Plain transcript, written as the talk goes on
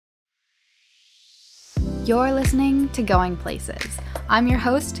You're listening to Going Places. I'm your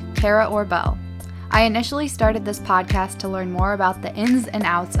host, Kara Orbell. I initially started this podcast to learn more about the ins and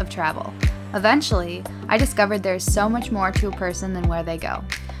outs of travel. Eventually, I discovered there's so much more to a person than where they go.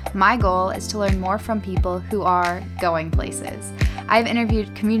 My goal is to learn more from people who are going places. I've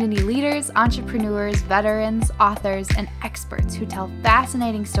interviewed community leaders, entrepreneurs, veterans, authors, and experts who tell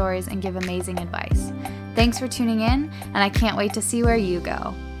fascinating stories and give amazing advice. Thanks for tuning in, and I can't wait to see where you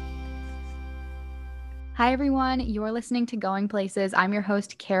go. Hi, everyone. You're listening to Going Places. I'm your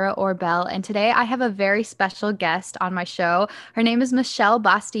host, Kara Orbell, and today I have a very special guest on my show. Her name is Michelle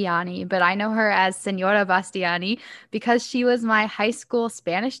Bastiani, but I know her as Senora Bastiani because she was my high school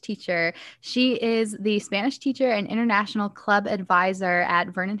Spanish teacher. She is the Spanish teacher and international club advisor at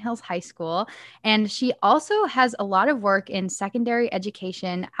Vernon Hills High School, and she also has a lot of work in secondary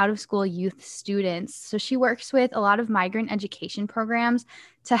education, out-of-school youth students. So she works with a lot of migrant education programs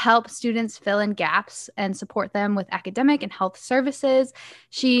to help students fill in gaps and support them with academic and health services.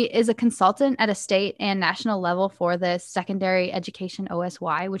 She is a consultant at a state and national level for the Secondary Education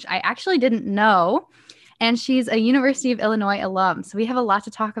OSY, which I actually didn't know. And she's a University of Illinois alum. So we have a lot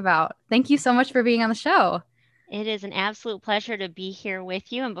to talk about. Thank you so much for being on the show. It is an absolute pleasure to be here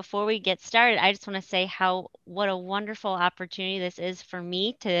with you. And before we get started, I just want to say what a wonderful opportunity this is for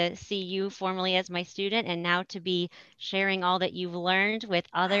me to see you formally as my student and now to be sharing all that you've learned with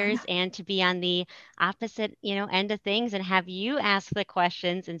others and to be on the opposite, end of things and have you ask the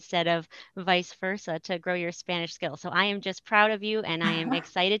questions instead of vice versa to grow your Spanish skills. So I am just proud of you and I am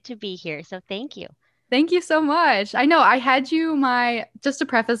excited to be here. So thank you. Thank you so much. I know I had you just to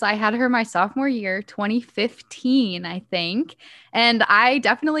preface, I had her my sophomore year, 2015, I think. And I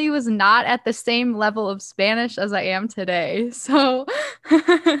definitely was not at the same level of Spanish as I am today. So,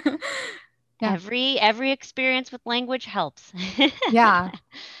 yeah. Every experience with language helps. Yeah.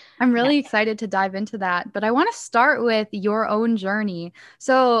 I'm really Yes. excited to dive into that, but I want to start with your own journey.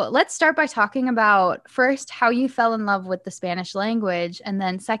 So let's start by talking about first how you fell in love with the Spanish language, and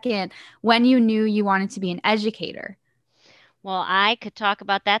then second, when you knew you wanted to be an educator. Well, I could talk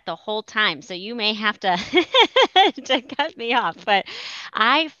about that the whole time, so you may have to to cut me off. But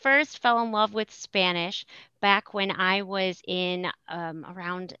I first fell in love with Spanish back when I was in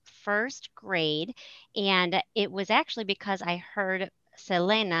around first grade, and it was actually because I heard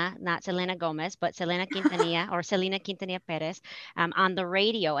Selena, not Selena Gomez, but Selena Quintanilla or Selena Quintanilla Perez on the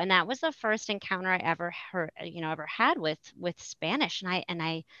radio, and that was the first encounter I ever heard, ever had with Spanish, and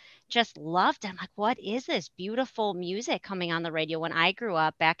I just loved it. I'm like, what is this beautiful music coming on the radio? When I grew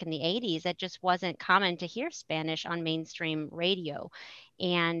up back in the 80s, it just wasn't common to hear Spanish on mainstream radio.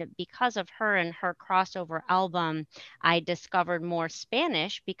 And because of her and her crossover album, I discovered more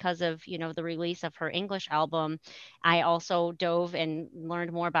Spanish because of, the release of her English album. I also dove and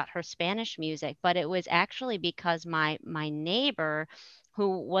learned more about her Spanish music, but it was actually because my neighbor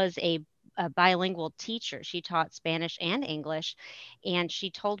who was a bilingual teacher. She taught Spanish and English. And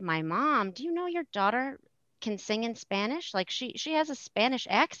she told my mom, "Do you know your daughter can sing in Spanish? Like she has a Spanish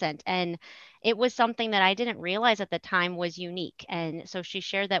accent." And it was something that I didn't realize at the time was unique. And so she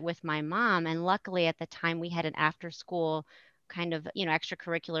shared that with my mom. And luckily at the time we had an after school kind of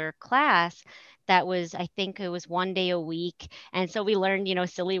extracurricular class that was, I think it was 1 day a week, and so we learned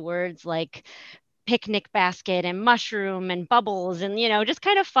silly words like picnic basket and mushroom and bubbles and just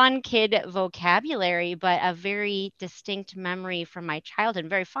kind of fun kid vocabulary. But a very distinct memory from my childhood,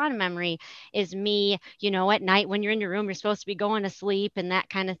 very fond memory, is me, at night when you're in your room, you're supposed to be going to sleep and that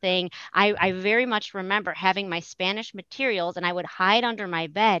kind of thing. I very much remember having my Spanish materials and I would hide under my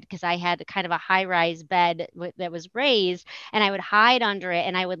bed because I had kind of a high rise bed that was raised, and I would hide under it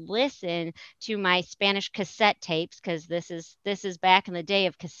and I would listen to my Spanish cassette tapes, because this is back in the day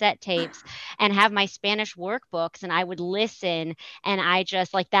of cassette tapes, and have my Spanish workbooks, and I would listen, and I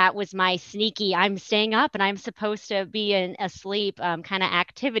just like that was my sneaky I'm staying up and I'm supposed to be asleep kind of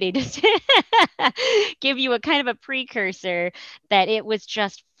activity to give you a kind of a precursor that it was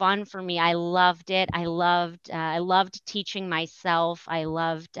just fun for me. I loved it. I loved teaching myself. I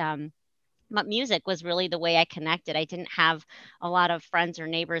loved but music was really the way I connected. I didn't have a lot of friends or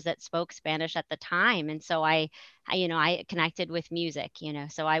neighbors that spoke Spanish at the time, and so I connected with music.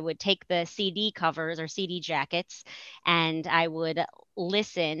 So I would take the CD covers or CD jackets, and I would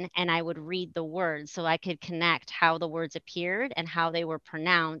listen and I would read the words so I could connect how the words appeared and how they were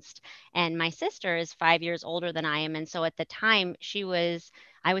pronounced. And my sister is 5 years older than I am, and so at the time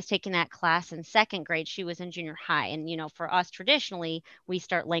I was taking that class in second grade. She was in junior high. And, for us traditionally, we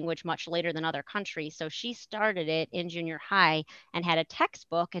start language much later than other countries. So she started it in junior high and had a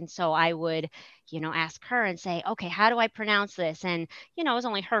textbook. And so I would, ask her and say, okay, how do I pronounce this? And, it was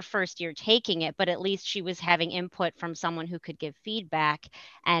only her first year taking it, but at least she was having input from someone who could give feedback.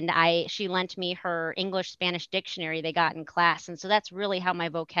 And she lent me her English Spanish dictionary they got in class. And so that's really how my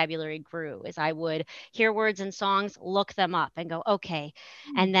vocabulary grew, is I would hear words and songs, look them up and go, okay.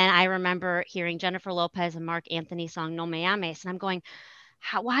 And then I remember hearing Jennifer Lopez and Mark Anthony song No Me Ames, and I'm going,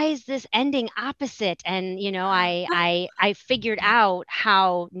 why is this ending opposite? And I figured out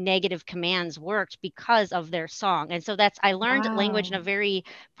how negative commands worked because of their song. And so I learned language in a Wow. very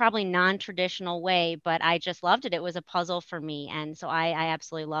probably non-traditional way, but I just loved it. It was a puzzle for me, and so I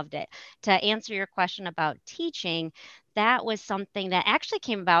absolutely loved it. To answer your question about teaching, that was something that actually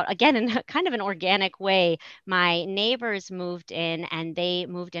came about again in kind of an organic way. My neighbors moved in, and they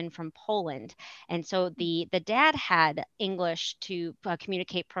moved in from Poland, and so the dad had English to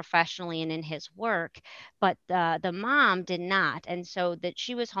communicate professionally and in his work, but the mom did not. And so that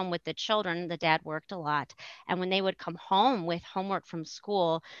she was home with the children. The dad worked a lot, and when they would come home with homework from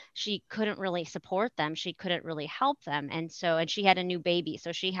school, she couldn't really support them. She couldn't really help them, and she had a new baby,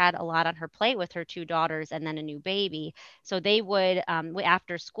 so she had a lot on her plate with her two daughters and then a new baby. So they would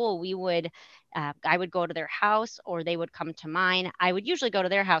after school we would I would go to their house or they would come to mine. I would usually go to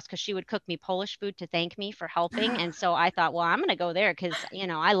their house because she would cook me Polish food to thank me for helping. And so I thought, well, I'm going to go there because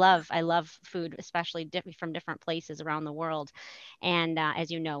I love food, especially from different places around the world. And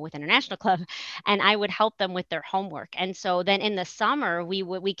as you know, with International Club, and I would help them with their homework. And so then in the summer,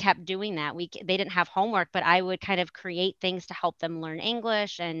 we kept doing that. They didn't have homework, but I would kind of create things to help them learn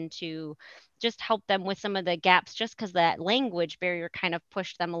English and to just help them with some of the gaps, just because that language barrier kind of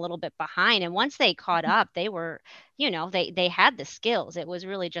pushed them a little bit behind. And once they caught up, they were, they had the skills. It was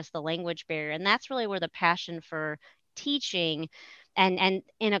really just the language barrier. And that's really where the passion for teaching and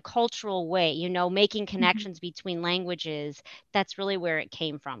in a cultural way, making Mhm. connections between languages, that's really where it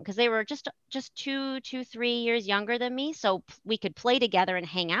came from, because they were just 2, 3 years younger than me, so we could play together and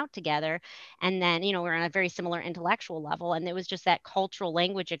hang out together. And then, we're on a very similar intellectual level, and it was just that cultural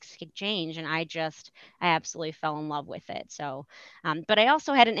language exchange, and I absolutely fell in love with it. So but I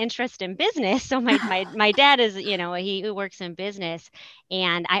also had an interest in business. So my dad is, he works in business,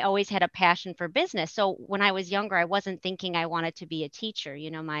 and I always had a passion for business. So when I was younger, I wasn't thinking I wanted to be a teacher.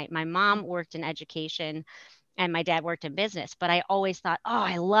 My mom worked in education and my dad worked in business, but I always thought, oh,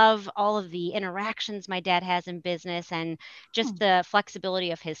 I love all of the interactions my dad has in business and just the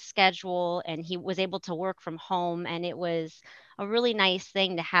flexibility of his schedule. And he was able to work from home. And it was a really nice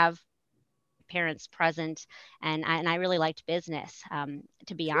thing to have parents present, and I really liked business,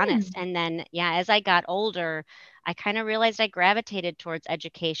 to be honest. Hmm. And then, yeah, as I got older, I kind of realized I gravitated towards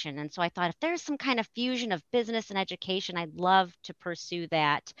education, and so I thought if there's some kind of fusion of business and education, I'd love to pursue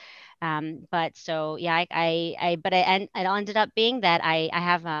that. But so yeah, and it ended up being that I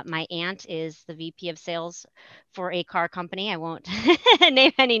have my aunt is the VP of sales for a car company. I won't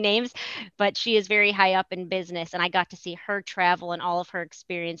name any names, but she is very high up in business, and I got to see her travel and all of her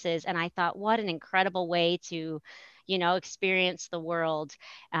experiences, and I thought, what an incredible way to experience the world.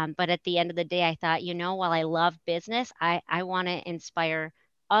 But at the end of the day, I thought, while I love business, I want to inspire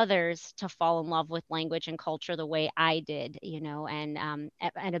others to fall in love with language and culture the way I did, and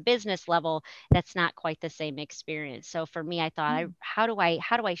at a business level, that's not quite the same experience. So for me, I thought, how do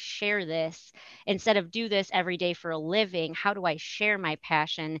I share this instead of do this every day for a living? How do I share my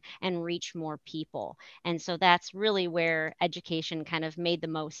passion and reach more people? And so that's really where education kind of made the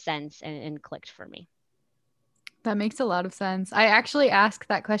most sense and clicked for me. That makes a lot of sense. I actually ask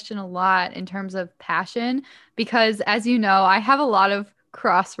that question a lot in terms of passion because, as you know, I have a lot of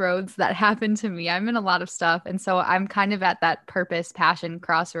crossroads that happen to me. I'm in a lot of stuff. And so I'm kind of at that purpose, passion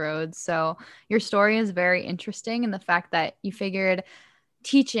crossroads. So your story is very interesting. And the fact that you figured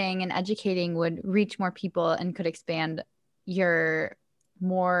teaching and educating would reach more people and could expand your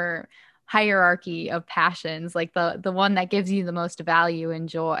more hierarchy of passions, like the one that gives you the most value and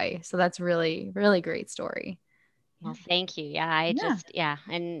joy. So that's really, really great story. Well, thank you. Yeah, I Yeah. just, yeah.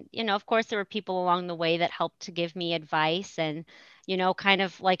 And, of course, there were people along the way that helped to give me advice. And, kind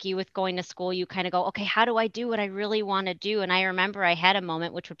of like you with going to school, you kind of go, okay, how do I do what I really want to do? And I remember I had a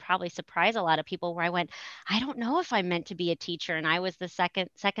moment, which would probably surprise a lot of people, where I went, I don't know if I'm meant to be a teacher. And I was the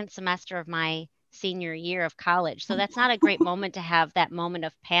second semester of my senior year of college. So that's not a great moment to have that moment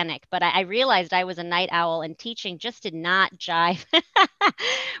of panic. But I realized I was a night owl, and teaching just did not jive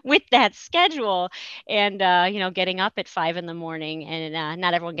with that schedule. And getting up at 5 in the morning, and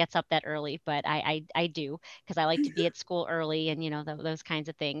not everyone gets up that early, but I do, because I like to be at school early, and those kinds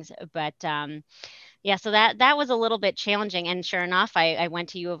of things. But Yeah, so that was a little bit challenging, and sure enough, I went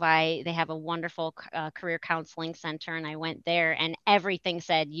to U of I. They have a wonderful career counseling center, and I went there, and everything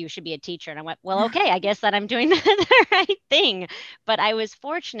said you should be a teacher. And I went, well, okay, I guess that I'm doing the right thing. But I was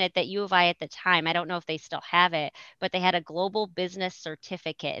fortunate that U of I at the time, I don't know if they still have it, but they had a global business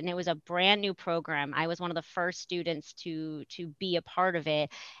certificate, and it was a brand new program. I was one of the first students to be a part of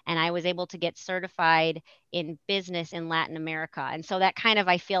it, and I was able to get certified in business in Latin America. And so that kind of,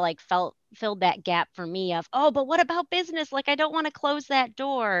 I feel like, felt filled that gap for me of, oh, but what about business? Like, I don't want to close that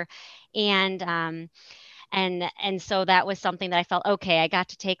door. And and so that was something that I felt, okay, I got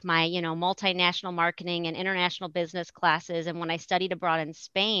to take my, multinational marketing and international business classes. And when I studied abroad in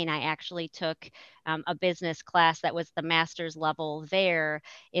Spain, I actually took a business class that was the master's level there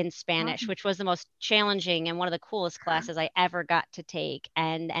in Spanish, Awesome. which was the most challenging and one of the coolest classes I ever got to take.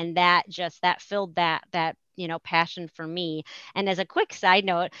 And that just that filled that passion for me. And as a quick side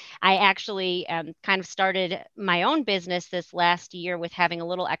note, I actually kind of started my own business this last year with having a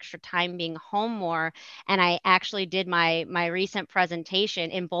little extra time being home more, and I actually did my recent presentation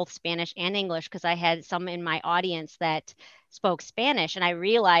in both Spanish and English because I had some in my audience that spoke Spanish, and I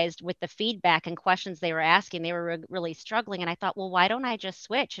realized with the feedback and questions they were asking, they were really struggling. And I thought, well, why don't I just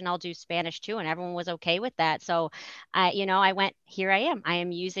switch and I'll do Spanish too? And everyone was okay with that. So, I went, here I am. I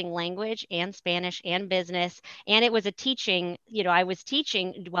am using language and Spanish and business, and it was a teaching. I was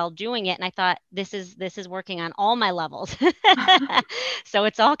teaching while doing it, and I thought, this is working on all my levels. So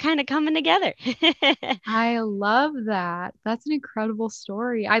it's all kind of coming together. I love that. That's an incredible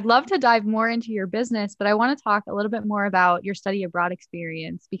story. I'd love to dive more into your business, but I want to talk a little bit more about your study abroad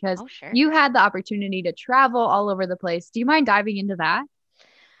experience because Oh, sure. you had the opportunity to travel all over the place. Do you mind diving into that?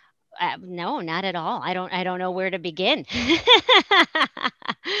 No, not at all. I don't know where to begin.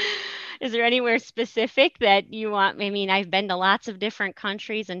 Is there anywhere specific that you want? I mean, I've been to lots of different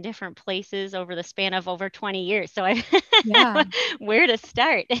countries and different places over the span of over 20 years. So I Yeah. where to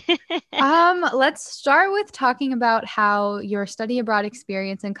start? Let's start with talking about how your study abroad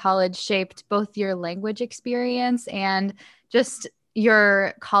experience in college shaped both your language experience and just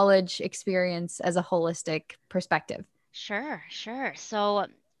your college experience as a holistic perspective. Sure, sure. So,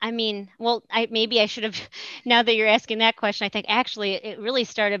 I mean, well, I maybe I should have, now that you're asking that question, I think actually it really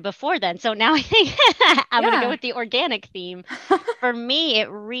started before then. So now I think I'm going to go Yeah. with the organic theme. For me,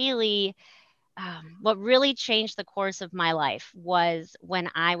 what really changed the course of my life was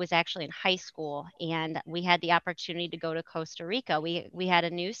when I was actually in high school and we had the opportunity to go to Costa Rica. We had a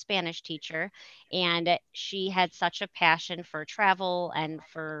new Spanish teacher, and she had such a passion for travel and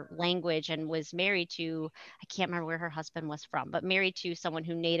for language and was married to, I can't remember where her husband was from, but married to someone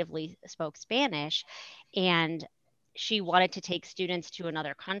who natively spoke Spanish. And she wanted to take students to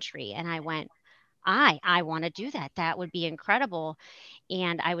another country. And I went, I want to do that. That would be incredible.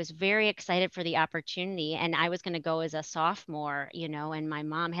 And I was very excited for the opportunity. And I was going to go as a sophomore, and my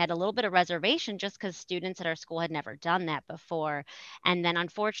mom had a little bit of reservation just because students at our school had never done that before. And then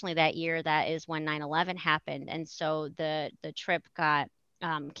unfortunately that year, that is when 9/11 happened. And so the trip got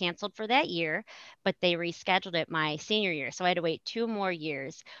canceled for that year, but they rescheduled it my senior year. So I had to wait 2 more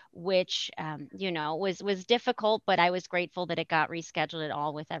years, which was difficult, but I was grateful that it got rescheduled at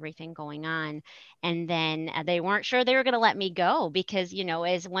all with everything going on. And then they weren't sure they were going to let me go because,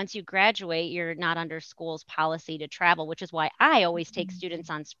 as once you graduate, you're not under school's policy to travel, which is why I always take students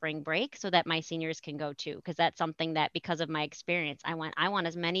on spring break so that my seniors can go too. Because that's something that, because of my experience, I want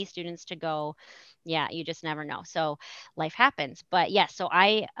as many students to go. Yeah, you just never know. So life happens. But yeah, so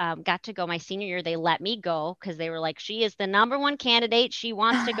I got to go my senior year. They let me go because they were like, she is the number one candidate. She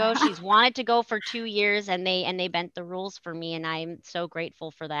wants to go. She's wanted to go for 2 years, and they bent the rules for me, and I'm so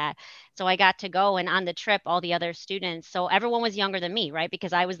grateful for that. So I got to go, and on the trip, all the other students, so everyone was younger than me, right?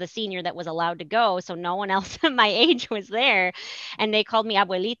 Because I was the senior that was allowed to go, so no one else my age was there, and they called me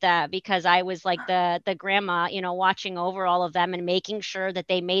abuelita because I was like the grandma, watching over all of them and making sure that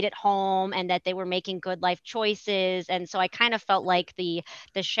they made it home and that they were making good life choices. And so I kind of felt like the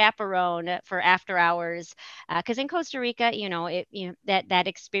chaperone for after hours, because in Costa Rica, that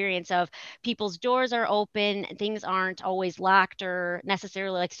experience of people's doors are open, things aren't always locked or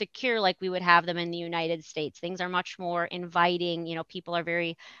necessarily like secure like we would have them in the United States. Things are much more inviting, people are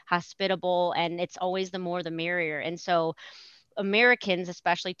very hospitable, and it's always the more the merrier. And so Americans,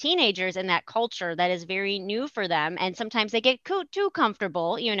 especially teenagers in that culture, that is very new for them. And sometimes they get too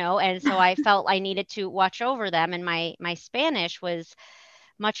comfortable, and so I felt I needed to watch over them. And my Spanish was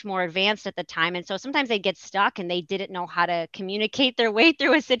much more advanced at the time. And so sometimes they get stuck and they didn't know how to communicate their way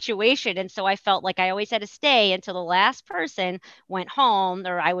through a situation. And so I felt like I always had to stay until the last person went home,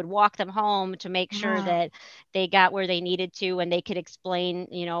 or I would walk them home to make sure Wow. that they got where they needed to and they could explain,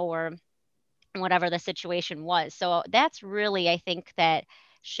 or whatever the situation was. So that's really, I think, that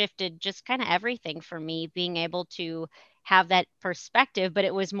shifted just kind of everything for me, being able to have that perspective. But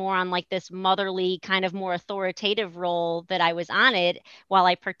it was more on like this motherly, kind of more authoritative role that I was on it. While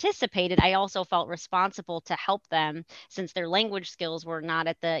I participated, I also felt responsible to help them, since their language skills were not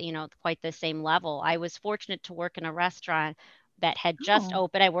at the, quite the same level. I was fortunate to work in a restaurant that had just Oh.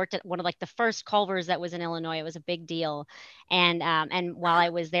 opened. I worked at one of like the first Culver's that was in Illinois. It was a big deal. And while I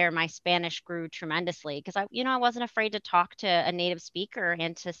was there, my Spanish grew tremendously, because I wasn't afraid to talk to a native speaker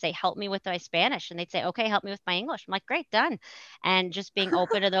and to say, help me with my Spanish. And they'd say, okay, help me with my English. I'm like, great, done. And just being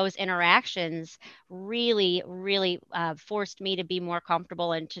open to those interactions really, really forced me to be more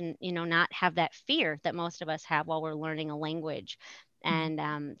comfortable and to, not have that fear that most of us have while we're learning a language.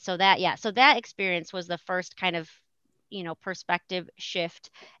 And so that experience was the first kind of, perspective shift,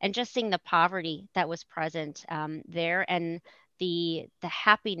 and just seeing the poverty that was present there, and the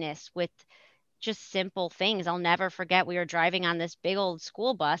happiness with just simple things. I'll never forget, we were driving on this big old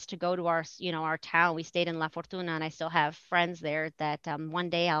school bus to go to our town. We stayed in La Fortuna, and I still have friends there that one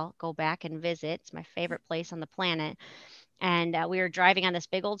day I'll go back and visit. It's my favorite place on the planet. And we were driving on this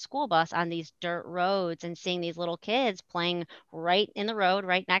big old school bus on these dirt roads and seeing these little kids playing right in the road,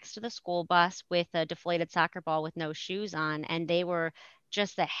 right next to the school bus, with a deflated soccer ball with no shoes on. And they were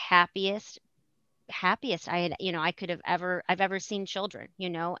just the happiest I could have ever seen children,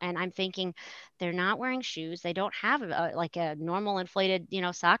 and I'm thinking, they're not wearing shoes, they don't have like a normal inflated,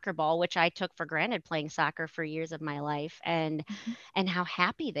 soccer ball, which I took for granted playing soccer for years of my life, Mhm. and how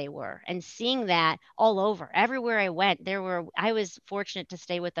happy they were, and seeing that all over everywhere I went. I was fortunate to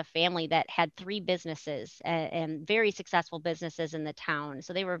stay with a family that had three businesses, and very successful businesses in the town,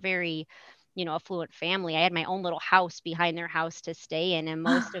 so they were very, affluent family. I had my own little house behind their house to stay in, and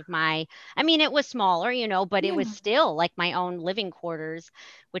most of my, I mean, it was smaller, but it was Yeah. still like my own living quarters,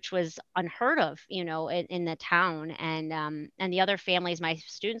 which was unheard of, in the town. And the other families my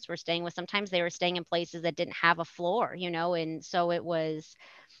students were staying with, sometimes they were staying in places that didn't have a floor, and so it was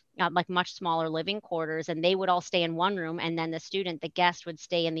like much smaller living quarters, and they would all stay in one room, and then the guest would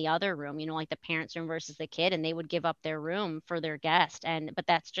stay in the other room, like the parents room versus the kid, and they would give up their room for their guest. And but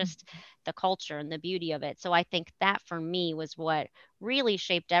that's just the culture and the beauty of it. So I think that for me was what really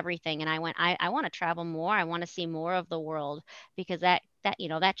shaped everything. And I want to travel more, I want to see more of the world, because that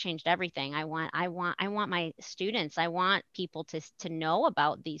changed everything. I want my students, I want people to know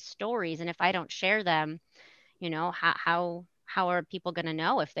about these stories, and if I don't share them, how are people going to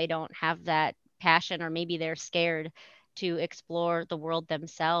know if they don't have that passion, or maybe they're scared to explore the world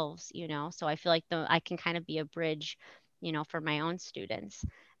themselves, so I feel like I can kind of be a bridge, for my own students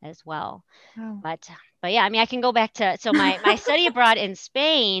as well. Wow. But yeah, I mean, I can go back to, so my study abroad in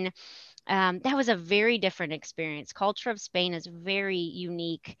Spain, that was a very different experience. Culture of Spain is very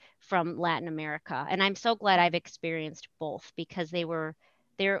unique from Latin America, and I'm so glad I've experienced both, because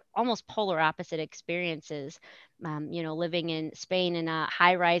they're almost polar opposite experiences. Living in Spain in a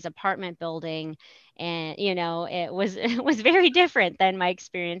high-rise apartment building, and it was it was very different than my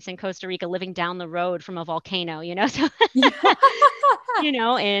experience in Costa Rica, living down the road from a volcano. So Yeah.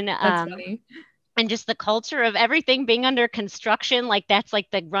 and That's funny. and just the culture of everything being under construction, like that's like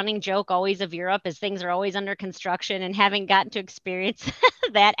the running joke always of Europe, is things are always under construction, and having gotten to experience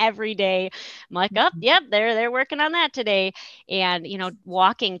that every day, I'm like, oh Mhm. yep, they're working on that today. And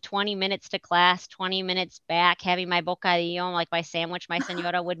walking 20 minutes to class, 20 minutes back, having my bocadillo, like my sandwich my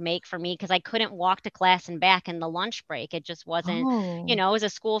senora would make for me, because I couldn't walk to class and back in the lunch break. It just wasn't, Oh. it was a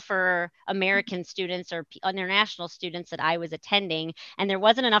school for American students, or international students that I was attending, and there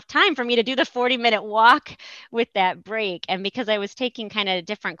wasn't enough time for me to do the 40-minute walk with that break. And because I was taking kind of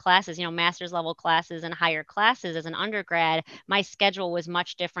different classes, master's level classes and higher classes as an undergrad, my schedule was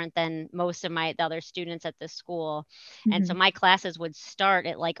much different than most of the other students at the school. And so Mhm. my classes would start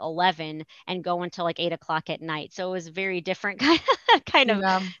at like 11 and go until like 8 o'clock at night. So it was very different kind of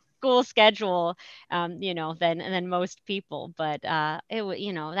Yeah. school schedule, than most people. But it was,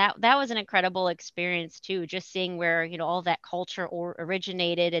 that was an incredible experience too, just seeing where, all that culture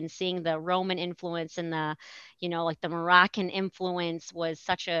originated, and seeing the Roman influence, and like the Moroccan influence was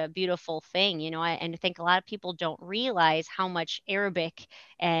such a beautiful thing. And I think a lot of people don't realize how much Arabic,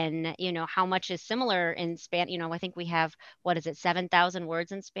 and how much is similar in Spanish. I think we have, what is it, 7,000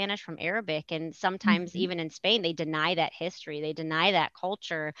 words in Spanish from Arabic, and sometimes Mhm. even in Spain they deny that history, they deny that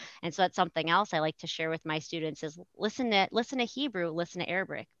culture. And so that's something else I like to share with my students, is listen to Hebrew, listen to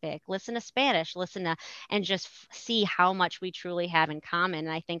Arabic, listen to Spanish, and just see how much we truly have in common.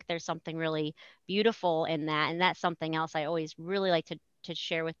 And I think there's something really beautiful in that. And that's something else I always really like to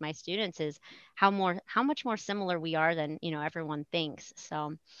share with my students, is how much more similar we are than everyone thinks.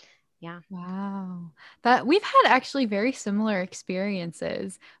 So Yeah. Wow. That we've had actually very similar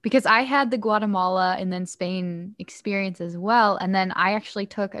experiences because I had the Guatemala and then Spain experience as well. And then I actually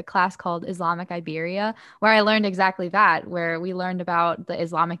took a class called Islamic Iberia, where I learned exactly that, where we learned about the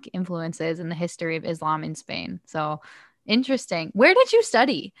Islamic influences and the history of Islam in Spain. So interesting. Where did you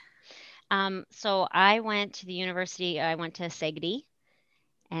study? So I went to the university, I went to SEGDI,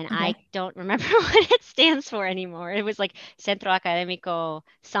 and I Okay. don't remember what it stands for anymore. It was like Centro Académico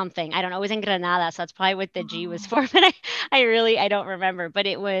something. I don't know. It was in Granada, so that's probably what the G was Oh. for, but I don't remember. But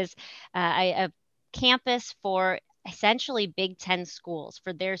it was a campus for essentially Big Ten schools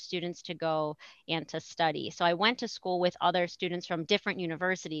for their students to go and to study. So I went to school with other students from different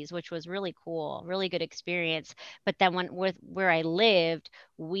universities, which was really cool, really good experience. But then when with where I lived,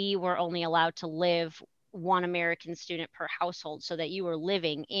 we were only allowed to live one American student per household so that you were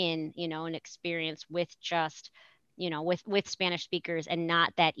living in, an experience with just, with Spanish speakers and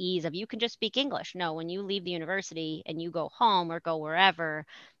not that ease of you can just speak English. No, when you leave the university and you go home or go wherever,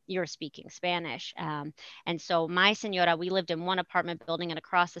 you're speaking Spanish. And so my senora, we lived in one apartment building, and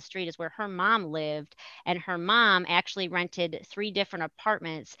across the street is where her mom lived. And her mom actually rented three different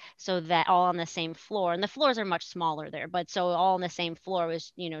apartments so that all on the same floor. And the floors are much smaller there, but so all on the same floor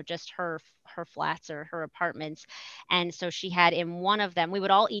was, just her flats or her apartments. And so she had in one of them, we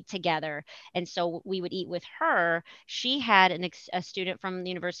would all eat together. And so we would eat with her. She had a student from the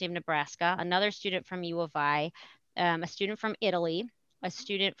University of Nebraska, another student from U of I, a student from Italy, a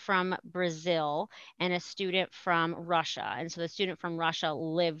student from Brazil, and a student from Russia. And so the student from Russia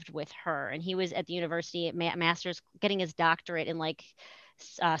lived with her, and he was at the university, master's, getting his doctorate in like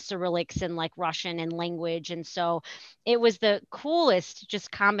Cyrillics and like Russian and language. And so it was the coolest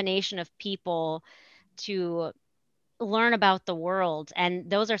just combination of people to learn about the world. And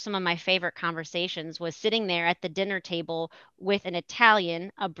those are some of my favorite conversations, was sitting there at the dinner table with an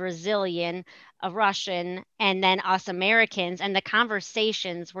Italian, a Brazilian, a Russian, and then us Americans. And the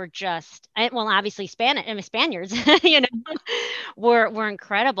conversations were just, well, obviously Spanish, I mean, Spaniards, were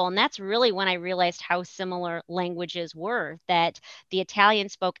incredible. And that's really when I realized how similar languages were, that the Italian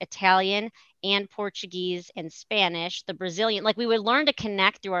spoke Italian and Portuguese and Spanish. The Brazilian, like we would learn to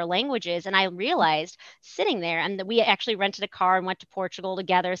connect through our languages. And I realized sitting there, and we actually rented a car and went to Portugal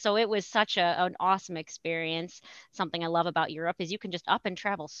together. So it was such an awesome experience. Something I love about Europe is you can just up and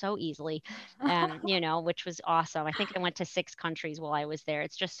travel so easily, which was awesome. I think I went to 6 countries while I was there.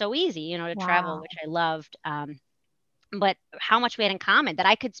 It's just so easy, to travel, Wow. which I loved. But how much we had in common, that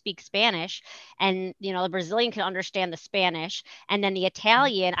I could speak Spanish, and the Brazilian could understand the Spanish, and then the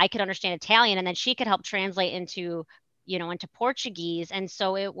Italian, I could understand Italian, and then she could help translate into Portuguese. And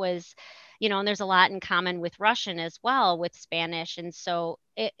so it was, and there's a lot in common with Russian as well, with Spanish. And so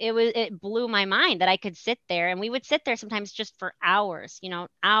it blew my mind that I could sit there, and we would sit there sometimes just for hours,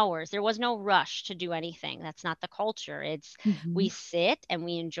 hours. There was no rush to do anything. That's not the culture. It's we Mhm. sit and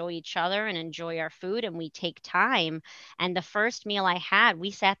we enjoy each other and enjoy our food, and we take time. And the first meal I had, we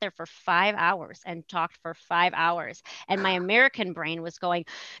sat there for 5 hours and talked for 5 hours. And my American brain was going,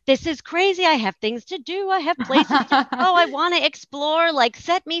 this is crazy. I have things to do. I have places to go. I want to explore. Like,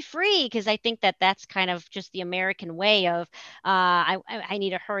 set me free. Because I think that that's kind of just the American way of, I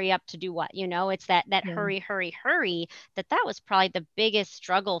need to hurry up to do what, it's that Yeah. hurry, hurry, hurry. That was probably the biggest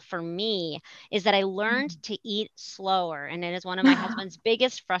struggle for me, is that I learned to eat slower. And it is one of my husband's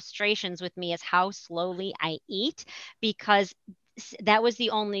biggest frustrations with me, is how slowly I eat, because that was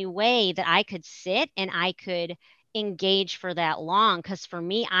the only way that I could sit and I could engage for that long. Because for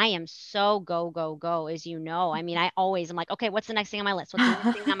me, I am so go, go, go, as you know. I mean, I always am like, okay, what's the next thing on my list? What's the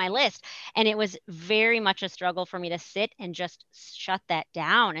next thing on my list? And it was very much a struggle for me to sit and just shut that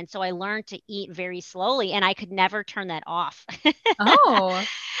down. And so I learned to eat very slowly, and I could never turn that off. Oh.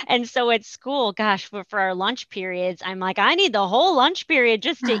 And so at school, gosh, for our lunch periods, I'm like, I need the whole lunch period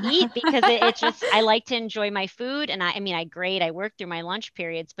just to eat, because it just, I like to enjoy my food. And I mean, I grade, I work through my lunch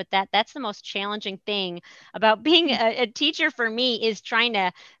periods, but that's the most challenging thing about being a teacher for me, is trying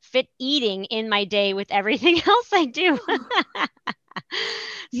to fit eating in my day with everything else I do.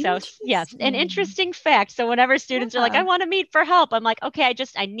 So yes, an Interesting. interesting fact. So whenever students are like, I Yeah. want to meet for help, I'm like, okay,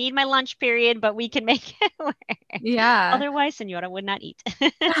 I need my lunch period, but we can make it work. Yeah. Otherwise, Senora would not eat.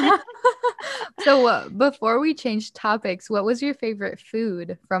 So, before we change topics, what was your favorite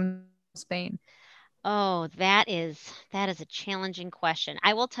food from Spain? Oh, that is a challenging question.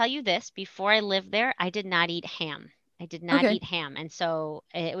 I will tell you this, before I lived there, I did not eat ham. I did not Okay. eat ham. And so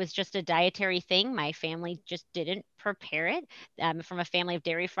it was just a dietary thing. My family just didn't prepare it. I'm from a family of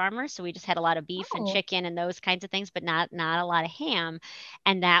dairy farmers, so we just had a lot of beef and Oh. chicken and those kinds of things, but not a lot of ham.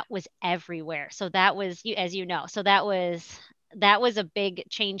 And that was everywhere. So that was, as you know, so that was that was a big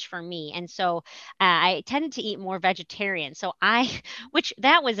change for me. And so I tended to eat more vegetarian. So which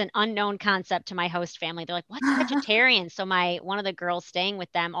that was an unknown concept to my host family. They're like, "What's vegetarian?" So my one of the girls staying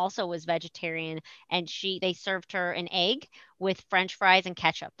with them also was vegetarian, and they served her an egg with French fries and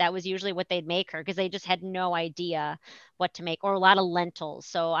ketchup. That was usually what they'd make her because they just had no idea what to make, or a lot of lentils.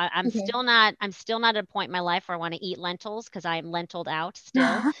 So Okay. I'm still not at a point in my life where I want to eat lentils because I'm lentiled out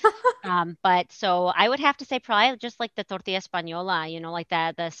still. But so I would have to say probably just like the tortilla española, like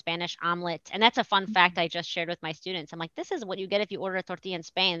the Spanish omelet. And that's a fun fact I just shared with my students. I'm like, this is what you get if you order a tortilla in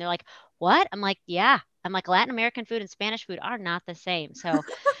Spain. They're like, what? I'm like, yeah. I'm like, Latin American food and Spanish food are not the same. So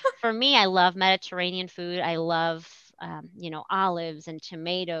for me, I love Mediterranean food. I love, olives and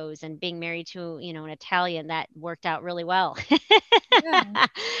tomatoes, and being married to, an Italian, that worked out really well. Yeah.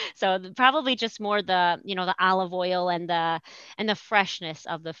 So probably just more the olive oil and the freshness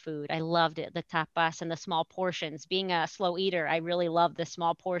of the food. I loved it, the tapas and the small portions. Being a slow eater, I really love the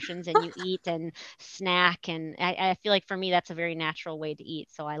small portions, and you eat and snack. And I feel like for me, that's a very natural way to eat.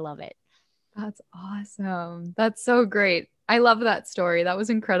 So I love it. That's awesome. That's so great. I love that story. That was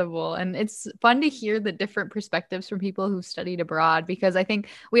incredible. And it's fun to hear the different perspectives from people who studied abroad because I think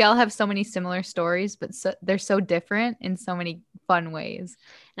we all have so many similar stories, but they're so different in so many fun ways.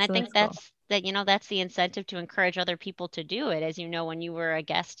 And I So think that's cool. that's the incentive to encourage other people to do it. As you know, when you were a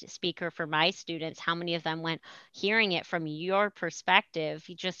guest speaker for my students, how many of them went hearing it from your perspective?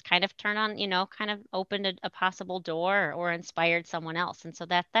 You just kind of turn on, kind of opened a possible door or inspired someone else. And so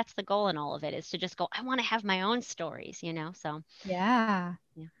that's the goal in all of it, is to just go, I want to have my own stories. So Yeah.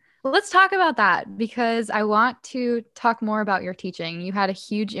 yeah. Well, let's talk about that because I want to talk more about your teaching. You had a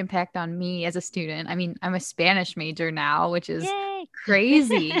huge impact on me as a student. I mean, I'm a Spanish major now, which is Yay.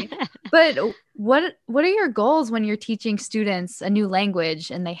 crazy. But what are your goals when you're teaching students a new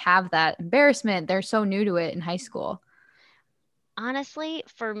language and they have that embarrassment? They're so new to it in high school. Honestly,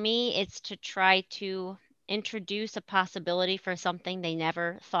 for me, it's to try to introduce a possibility for something they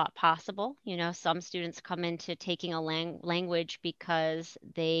never thought possible. Some students come into taking a language because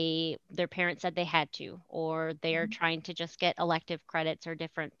their parents said they had to, or they're trying to just get elective credits or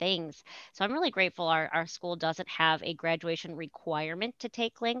different things. So I'm really grateful our school doesn't have a graduation requirement to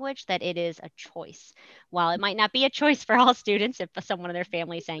take language, that it is a choice. While it might not be a choice for all students, if someone in their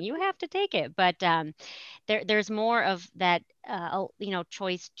family is saying you have to take it, but there's more of that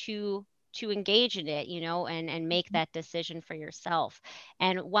choice to engage in it, and make that decision for yourself.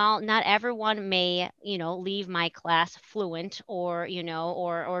 And while not everyone may leave my class fluent, or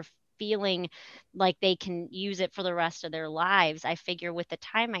or feeling like they can use it for the rest of their lives, I figure with the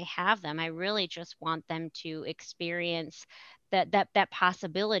time I have them, I really just want them to experience that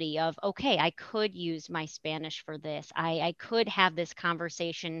possibility of, okay, I could use my Spanish for this. I could have this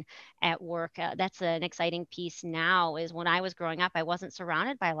conversation at work. That's an exciting piece now. Is when I was growing up, I wasn't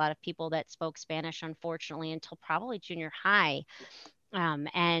surrounded by a lot of people that spoke Spanish, unfortunately, until probably junior high.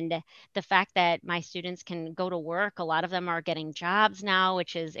 And the fact that my students can go to work, a lot of them are getting jobs now,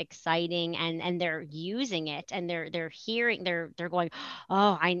 which is exciting, and they're using it, and they're hearing, they're going,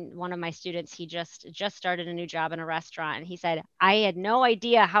 oh, one of my students, he just started a new job in a restaurant, and he said, I had no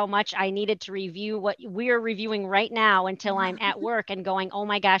idea how much I needed to review what we're reviewing right now until I'm at work and going, oh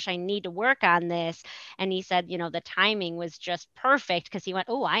my gosh, I need to work on this. And he said, the timing was just perfect, because he went,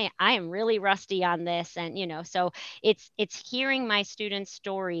 oh, I am really rusty on this. And so it's hearing my students'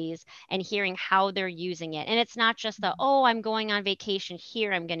 stories and hearing how they're using it. And it's not just the, oh, I'm going on vacation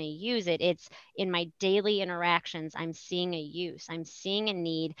here, I'm going to use it. It's in my daily interactions, I'm seeing a use, I'm seeing a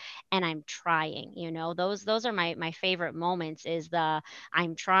need, and I'm trying. Those are my favorite moments, is the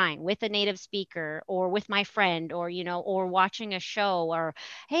I'm trying with a native speaker, or with my friend, or or watching a show, or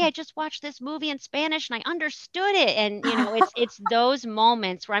hey, I just watched this movie in Spanish and I understood it. And it's those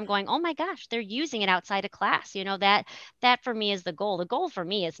moments where I'm going, oh my gosh, they're using it outside of class. That for me is the goal. The goal for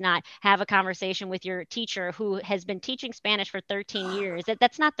me is not have a conversation with your teacher who has been teaching Spanish for 13 years.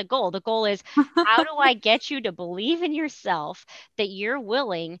 That's not the goal. The goal is, how do I get you to believe in yourself, that you're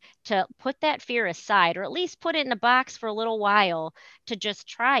willing to put that fear aside, or at least put it in a box for a little while, to just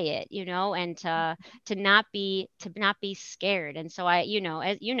try it, and to not be scared. And so as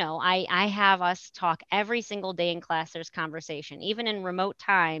I have us talk every single day in class. There's conversation, even in remote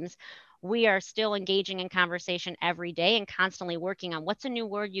times. We are still engaging in conversation every day, and constantly working on what's a new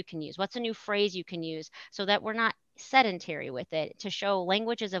word you can use, what's a new phrase you can use, so that we're not sedentary with it, to show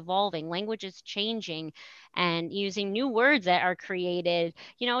language is evolving, language is changing, and using new words that are created,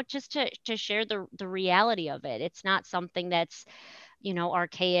 just to share the reality of it. It's not something that's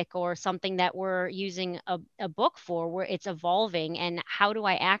archaic or something that we're using a book for, where it's evolving. And how do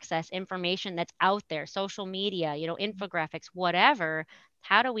I access information that's out there, social media, infographics, whatever?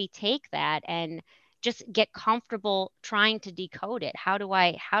 How do we take that and just get comfortable trying to decode it? How do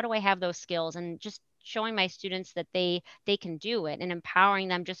I have those skills, and just showing my students that they can do it, and empowering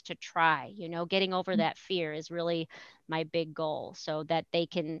them just to try. Getting over that fear is really my big goal, so that they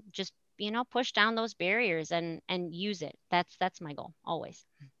can just push down those barriers and use it. That's my goal always.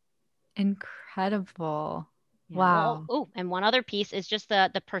 Incredible. Yeah. Well, Wow. oh, and one other piece is just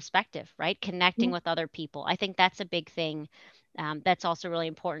the perspective, right? Connecting Yeah. with other people. I think that's a big thing. That's also really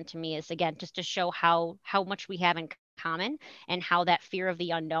important to me, is again just to show how much we have in common, and how that fear of the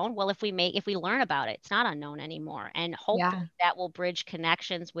unknown. Well, if we learn about it, it's not unknown anymore, and hopefully Yeah. that will bridge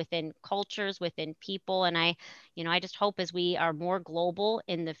connections within cultures, within people. And I just hope, as we are more global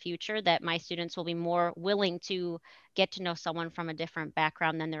in the future, that my students will be more willing to get to know someone from a different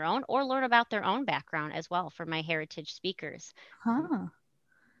background than their own, or learn about their own background as well, for my heritage speakers. Huh.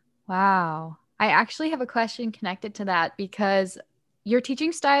 Wow. I actually have a question connected to that because your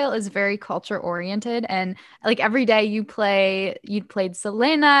teaching style is very culture oriented, and like every day you'd played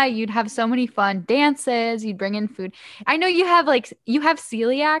Selena, you'd have so many fun dances, you'd bring in food. I know you have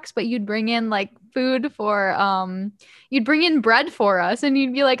celiacs, but you'd bring in like food for you'd bring in bread for us and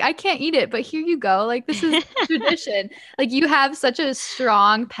you'd be like, I can't eat it, but here you go. Like this is tradition. Like you have such a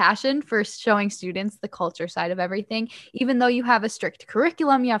strong passion for showing students the culture side of everything. Even though you have a strict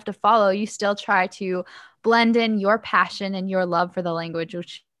curriculum you have to follow, you still try to blend in your passion and your love for the language,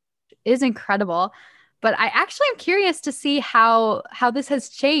 which is incredible. But I actually am curious to see how this has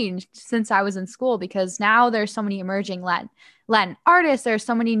changed since I was in school, because now there's so many emerging Latin artists, there's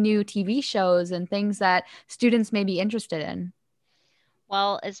so many new TV shows and things that students may be interested in.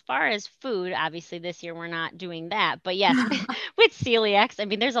 Well, as far as food, obviously this year we're not doing that. But yes, with celiacs, I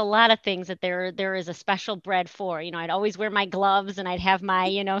mean, there's a lot of things that there is a special bread for. I'd always wear my gloves, and I'd have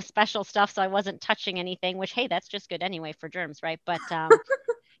my, special stuff, so I wasn't touching anything, which, hey, that's just good anyway for germs, right? But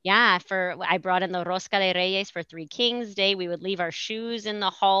yeah, I brought in the Rosca de Reyes for Three Kings Day. We would leave our shoes in the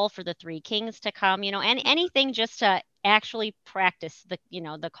hall for the Three Kings to come, and anything just to actually practice the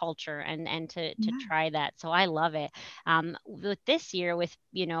culture, and to Yeah. try that. So I love it. With this year, with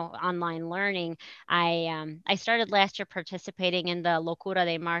online learning, I started last year participating in the Locura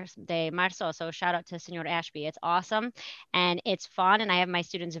de Marzo. So shout out to Senor Ashby. It's awesome and it's fun, and I have my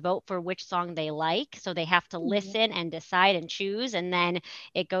students vote for which song they like. So they have to listen and decide and choose, and then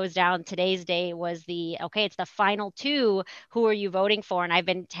it goes down. Today's day was okay, it's the final two. Who are you voting for? And I've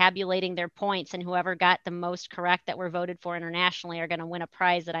been tabulating their points, and whoever got the most correct that were voted for internationally are going to win a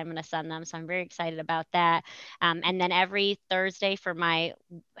prize that I'm going to send them. So I'm very excited about that. And then every Thursday for my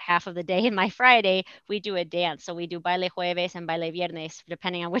half of the day and my Friday, we do a dance. So we do baile jueves and baile viernes,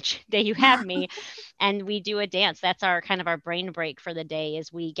 depending on which day you have me. And we do a dance. That's our kind of our brain break for the day,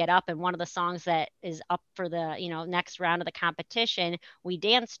 is we get up, and one of the songs that is up for the next round of the competition, we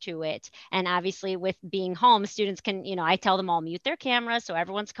dance to it. And obviously, with being home, students can, I tell them all mute their cameras so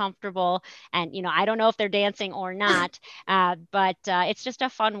everyone's comfortable. And I don't know if they're dancing or not, but it's just a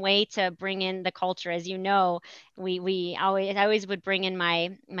fun way to bring in the culture. As you know, we always I always would bring in my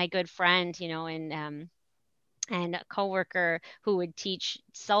good friend, and a coworker who would teach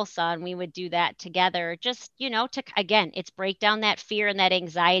salsa, and we would do that together, just to, again, it's break down that fear and that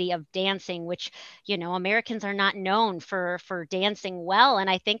anxiety of dancing, which Americans are not known for dancing well, and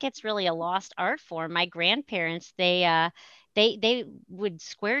I think it's really a lost art form. My grandparents, they would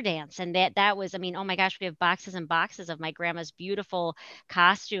square dance, and that was, I mean, oh my gosh, we have boxes and boxes of my grandma's beautiful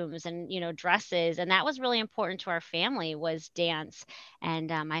costumes and dresses, and that was really important to our family, was dance. And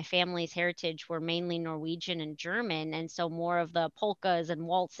my family's heritage were mainly Norwegian and German, and so more of the polkas and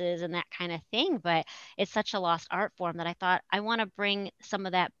waltzes and that kind of thing. But it's such a lost art form that I thought, I want to bring some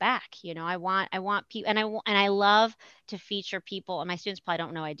of that back. I want people, and I love to feature people. And my students probably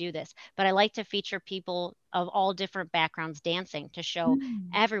don't know I do this, but I like to feature people of all different backgrounds dancing, to show Mm.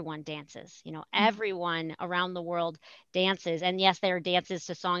 everyone dances. Everyone around the world dances, and yes, there are dances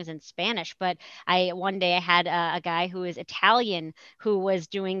to songs in Spanish. But one day I had a guy who is Italian who was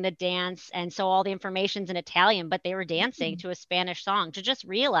doing the dance. And so all the information's in Italian, but they were dancing to a Spanish song, to just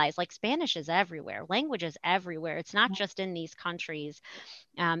realize, like, Spanish is everywhere, language is everywhere. It's not just in these countries.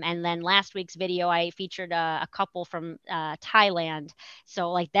 And then last week's video, I featured a couple from Thailand.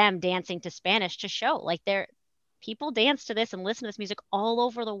 So, like, them dancing to Spanish, to show, like, people dance to this and listen to this music all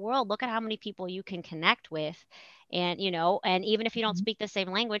over the world. Look at how many people you can connect with. And even if you don't Mhm. speak the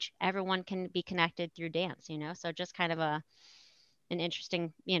same language, everyone can be connected through dance. So just kind of an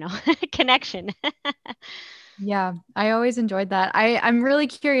interesting, connection. Yeah, I always enjoyed that. I'm really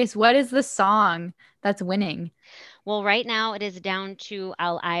curious, what is the song that's winning? Well, right now it is down to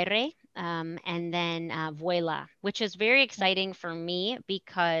Al Aire, and then Vuela, which is very exciting for me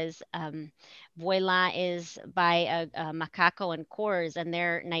because Vuela is by Macaco and Coors, and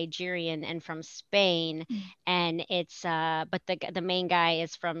they're Nigerian and from Spain, and it's but the main guy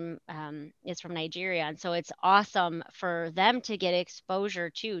is from Nigeria, and so it's awesome for them to get exposure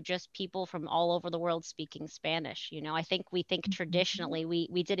to just people from all over the world speaking Spanish. You know, I think we think Mhm. traditionally.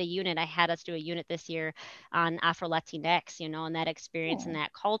 We did a unit. I had us do a unit this year on Afro Latinx, you know, and that experience and Cool.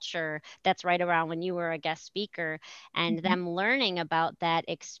 that culture. That's right around when you were a guest speaker, and Mhm. them learning about that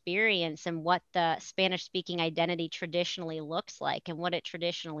experience and what the Spanish speaking identity traditionally looks like and what it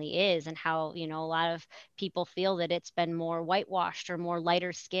traditionally is, and how, you know, a lot of people feel that it's been more whitewashed or more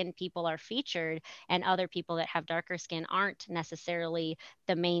lighter skinned people are featured, and other people that have darker skin aren't necessarily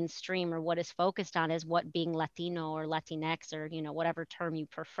the mainstream, or what is focused on is what being Latino or Latinx, or, you know, whatever term you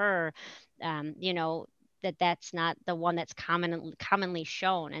prefer, you know, that's not the one that's commonly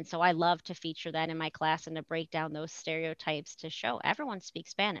shown. And so I love to feature that in my class and to break down those stereotypes to show everyone speaks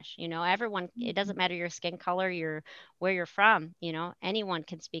Spanish. You know, everyone, it doesn't matter your skin color, your where you're from, you know, anyone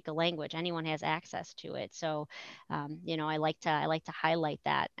can speak a language, anyone has access to it. So you know, I like to highlight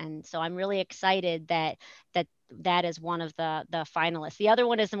that. And so I'm really excited that that is one of the finalists. The other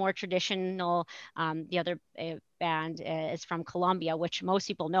one is the more traditional. The other band is from Colombia, which most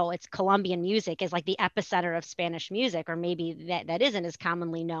people know. It's Colombian music is like the epicenter of Spanish music, or maybe that isn't as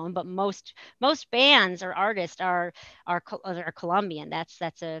commonly known. But most bands or artists are Colombian. That's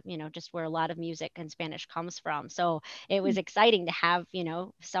a, you know, just where a lot of music in Spanish comes from. So it was exciting to have, you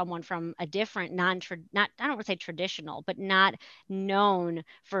know, someone from a different not, I don't want to say traditional, but not known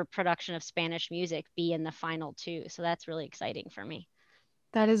for production of Spanish music be in the final two. So that's really exciting for me.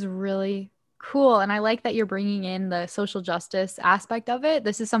 That is really cool. And I like that you're bringing in the social justice aspect of it.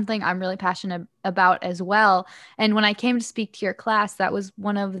 This is something I'm really passionate about as well. And when I came to speak to your class, that was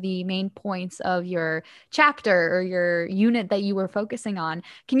one of the main points of your chapter or your unit that you were focusing on.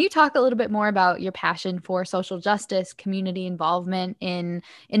 Can you talk a little bit more about your passion for social justice, community involvement in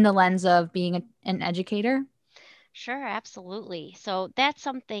the lens of being an educator? Sure, absolutely. So that's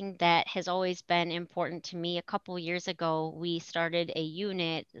something that has always been important to me. A couple years ago, we started a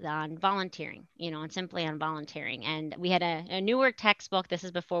unit on volunteering, you know, and simply on volunteering. And we had a newer textbook. This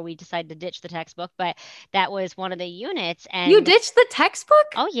is before we decided to ditch the textbook, but that was one of the units. You And ditched the textbook?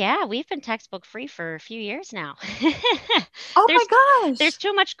 oh yeah, we've been textbook free for a few years now. Oh There's my there's gosh.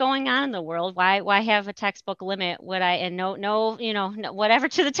 too much going on in the world. Why have a textbook limit? Would I and no, you know, no, whatever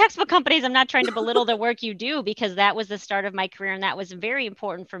to the textbook companies. I'm not trying to belittle the work you do, because that was the start of my career, and that was very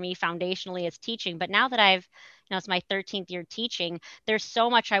important for me foundationally as teaching. But now that you know, it's my 13th year teaching, there's so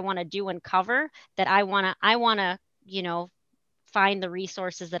much I want to do and cover that I want to, you know, find the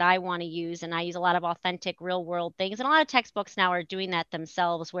resources that I want to use. And I use a lot of authentic real world things. And a lot of textbooks now are doing that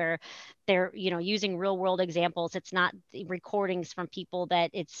themselves, where they're, you know, using real world examples. It's not the recordings from people that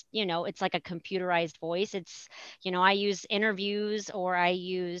it's, you know, it's like a computerized voice. It's, you know, I use interviews, or I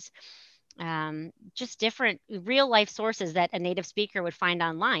use just different real life sources that a native speaker would find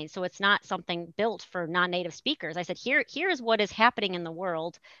online. So it's not something built for non-native speakers. I said, here is what is happening in the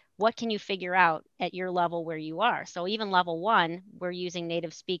world. What can you figure out at your level where you are? So even level one, we're using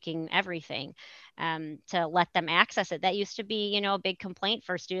native speaking everything, to let them access it. That used to be, you know, a big complaint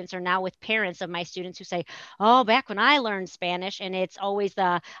for students, or now with parents of my students who say, oh, back when I learned Spanish, and it's always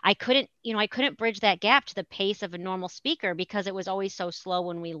I couldn't, you know, I couldn't bridge that gap to the pace of a normal speaker because it was always so slow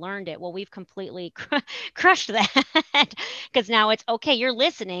when we learned it. Well, we've completely crushed that, because now it's okay, you're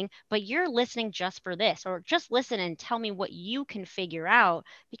listening, but you're listening just for this, or just listen and tell me what you can figure out,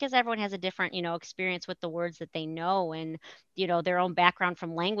 because everyone has a different, you know, experience with the words that they know, and, you know, their own background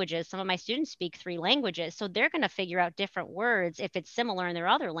from languages. Some of my students speak three languages, so they're going to figure out different words if it's similar in their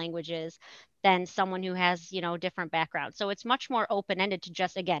other languages than someone who has, you know, different background. So it's much more open-ended to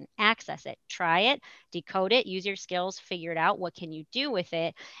just, again, access it, try it, decode it, use your skills, figure it out. What can you do with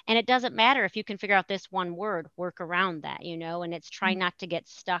it? And it doesn't matter if you can figure out this one word, work around that, you know, and it's trying not to get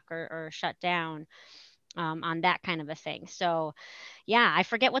stuck or shut down, on that kind of a thing. So, yeah, I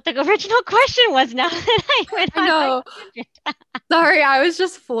forget what the original question was now that I went I on my know. tangent. Sorry, I was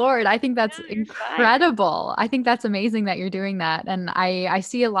just floored. I think No, that's you're fine. incredible. I think that's amazing that you're doing that. And I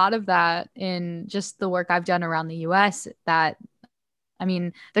see a lot of that in just the work I've done around the US that I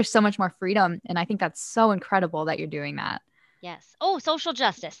mean, there's so much more freedom and I think that's so incredible that you're doing that. Yes. Oh, social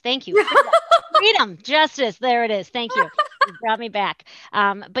justice. Thank you. Freedom. Freedom. Justice. There it is. Thank you. You brought me back.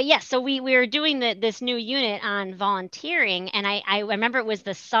 But yes, so we were doing this new unit on volunteering, and I remember it was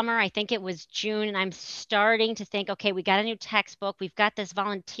the summer. I think it was June, and I'm starting to think, okay, we got a new textbook. We've got this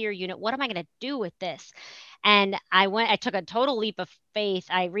volunteer unit. What am I going to do with this? And I took a total leap of faith.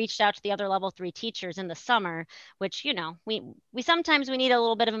 I reached out to the other level three teachers in the summer, which, we sometimes we need a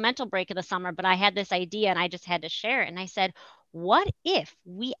little bit of a mental break in the summer, but I had this idea and I just had to share it. And I said, what if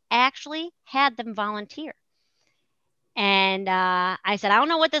we actually had them volunteer? And I said, I don't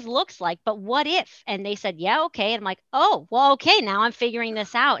know what this looks like, but what if? And they said, yeah, okay. And I'm like, oh, well, okay, now I'm figuring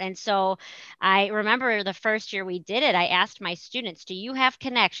this out. And so I remember the first year we did it, I asked my students, do you have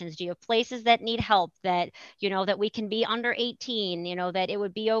connections? Do you have places that need help that, that we can be under 18, that it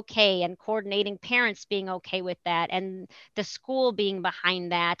would be okay, and coordinating parents being okay with that and the school being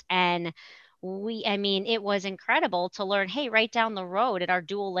behind that. And I mean, it was incredible to learn, hey, right down the road at our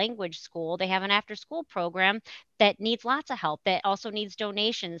dual language school, they have an after school program that needs lots of help, that also needs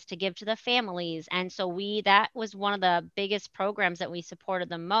donations to give to the families. And so that was one of the biggest programs that we supported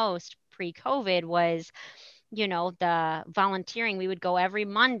the most pre-COVID was, the volunteering. We would go every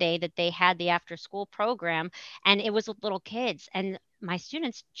Monday that they had the after school program, and it was with little kids. And my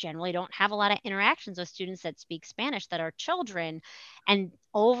students generally don't have a lot of interactions with students that speak Spanish that are children. And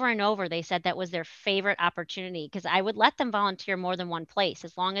over, they said that was their favorite opportunity because I would let them volunteer more than one place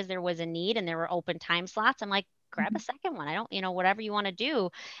as long as there was a need and there were open time slots. I'm like, grab a Mhm. second one. I don't, whatever you want to do.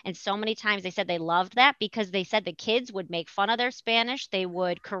 And so many times they said they loved that because they said the kids would make fun of their Spanish, they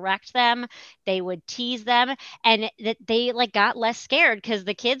would correct them, they would tease them, and that they like got less scared because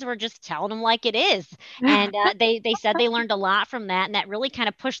the kids were just telling them like it is. And they said they learned a lot from that, and that really kind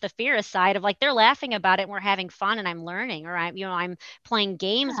of pushed the fear aside of like they're laughing about it and we're having fun and I'm learning, or I'm playing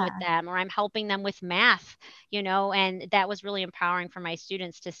games with Yeah. them, or I'm helping them with math, and that was really empowering for my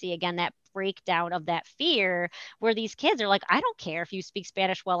students to see again that breakdown of that fear where these kids are like, I don't care if you speak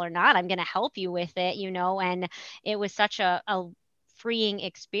Spanish well or not, I'm going to help you with it, and it was such a freeing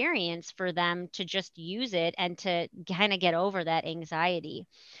experience for them to just use it and to kind of get over that anxiety.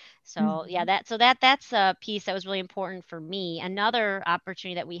 So yeah, Mhm. that's a piece that was really important for me. Another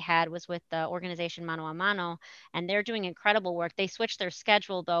opportunity that we had was with the organization Mano a Mano, and they're doing incredible work. They switched their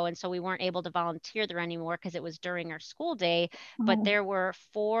schedule though, and so we weren't able to volunteer there anymore because it was during our school day. But Oh, there were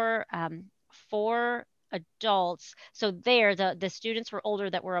four adults. So there, the students were older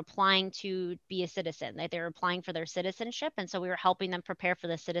that were applying to be a citizen. They were applying for their citizenship, and so we were helping them prepare for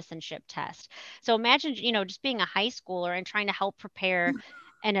the citizenship test. So imagine, just being a high schooler and trying to help prepare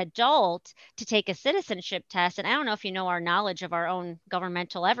an adult to take a citizenship test. And I don't know if you know our knowledge of our own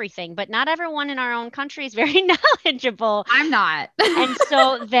governmental everything, but not everyone in our own country is very knowledgeable. I'm not. And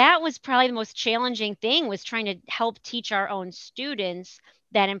so that was probably the most challenging thing, was trying to help teach our own students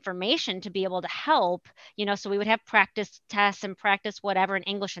that information to be able to help, so we would have practice tests and practice whatever in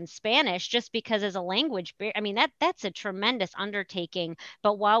English and Spanish, just because as a language I mean, that's a tremendous undertaking.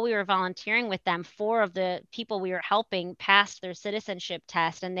 But while we were volunteering with them, four of the people we were helping passed their citizenship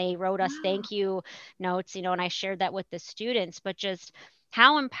test, and they wrote us Wow. thank you notes, and I shared that with the students. But just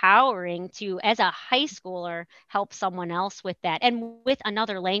how empowering to, as a high schooler, help someone else with that and with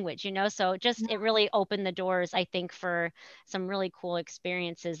another language, so just it really opened the doors, I think, for some really cool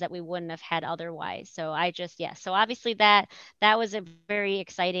experiences that we wouldn't have had otherwise. So I just, yeah, so obviously that was a very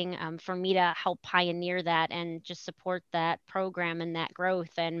exciting, for me to help pioneer that and just support that program and that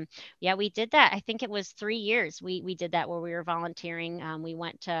growth. And yeah, we did that. I think it was 3 years we did that, where we were volunteering.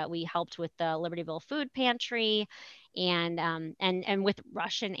 We helped with the Libertyville food pantry, and with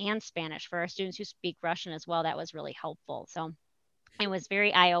Russian and Spanish for our students who speak Russian as well. That was really helpful. So it was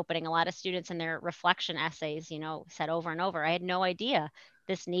very eye-opening. A lot of students in their reflection essays, said over and over, I had no idea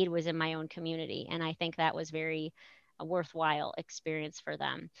this need was in my own community. And I think that was very a worthwhile experience for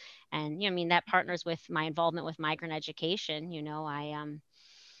them. And, I mean, that partners with my involvement with migrant education. I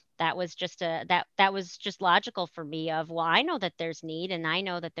that was just that was just logical for me of, well, I know that there's need, and I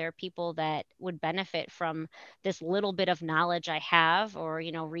know that there are people that would benefit from this little bit of knowledge I have, or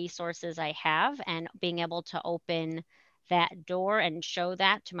resources I have, and being able to open that door and show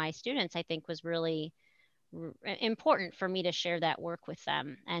that to my students, I think was really important for me to share that work with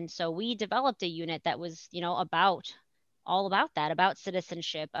them. And so we developed a unit that was, about all about that, about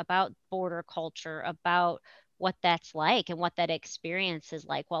citizenship, about border culture, about what that's like and what that experience is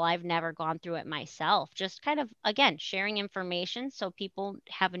like. Well, I've never gone through it myself. Just kind of, again, sharing information so people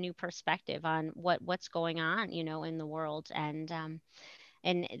have a new perspective on what's going on, in the world. And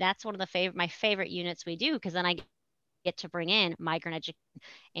that's one of my favorite units we do, because then I get to bring in migrant education,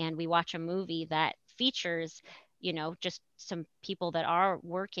 and we watch a movie that features just some people that are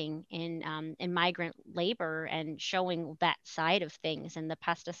working in migrant labor and showing that side of things and the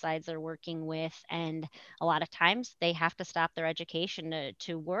pesticides they're working with. And a lot of times they have to stop their education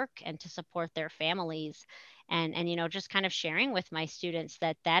to work and to support their families. And just kind of sharing with my students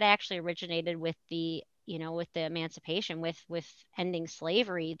that that actually originated with the emancipation, with ending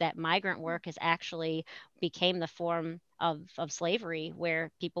slavery, that migrant work is actually became the form of slavery,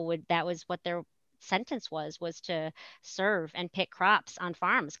 where people would, that was what their sentence was to serve and pick crops on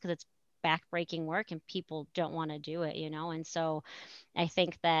farms, because it's backbreaking work and people don't want to do it. And so I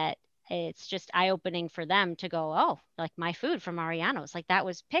think that it's just eye-opening for them to go, oh, like my food from Mariano's, like that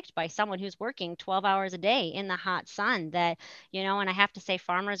was picked by someone who's working 12 hours a day in the hot sun. And I have to say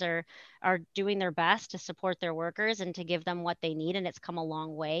farmers are doing their best to support their workers and to give them what they need, and it's come a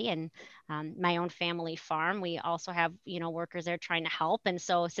long way. And my own family farm, we also have workers there trying to help. And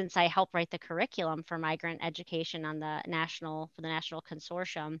so since I help write the curriculum for migrant education on the national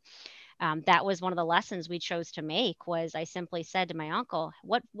consortium, that was one of the lessons we chose to make. Was I simply said to my uncle,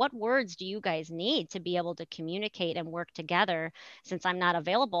 what words do you guys need to be able to communicate and work together, since I'm not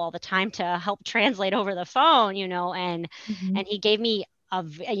available all the time to help translate over the phone, and he gave me a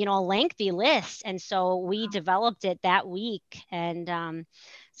lengthy list. And so we developed it that week, and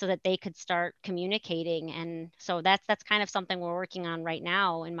so that they could start communicating. And so that's kind of something we're working on right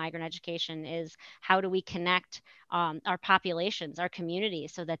now in migrant education, is how do we connect our populations, our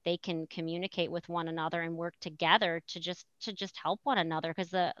communities, so that they can communicate with one another and work together to just help one another,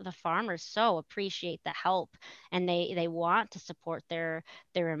 because the farmers so appreciate the help, and they want to support their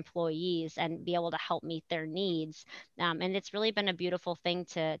employees and be able to help meet their needs. And it's really been a beautiful thing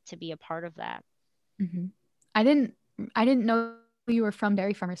to be a part of that. Mm-hmm. I didn't I didn't know you were from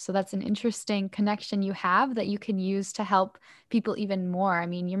dairy farmers, so that's an interesting connection you have that you can use to help people even more. I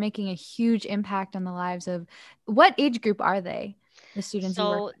mean, you're making a huge impact on the lives of, what age group are they, the students you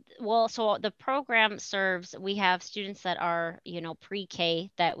work So, well, so the program serves, we have students that are, pre-K,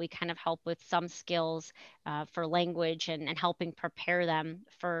 that we kind of help with some skills for language, and helping prepare them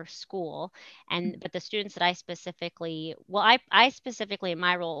for school. with? But the students that I specifically, well, I specifically in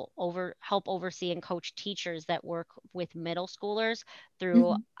my role help oversee and coach teachers that work with middle schoolers through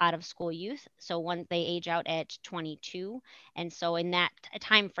Mhm. out of school youth. So when they age out at 22. And so in that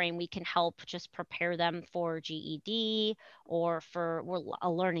time frame, we can help just prepare them for GED, or for we're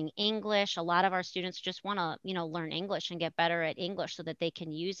learning English. A lot of our students just want to, learn English and get better at English so that they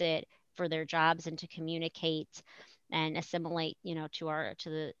can use it for their jobs and to communicate and assimilate, to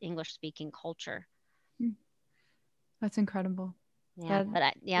the English speaking culture. Mm. That's incredible. Yeah,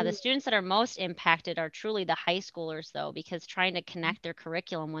 That but the students that are most impacted are truly the high schoolers, though, because trying to connect their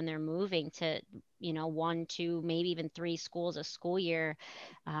curriculum when they're moving to, one, two, maybe even three schools a school year,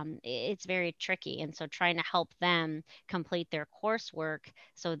 it's very tricky. And so trying to help them complete their coursework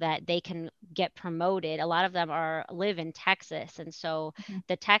so that they can get promoted. A lot of them live in Texas, and so Mhm.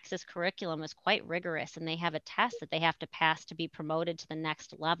 the Texas curriculum is quite rigorous, and they have a test that they have to pass to be promoted to the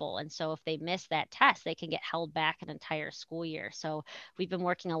next level. And so if they miss that test, they can get held back an entire school year. So we've been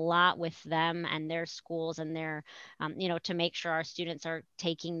working a lot with them and their schools and their, to make sure our students are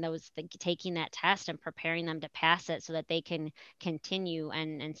taking that test and preparing them to pass it so that they can continue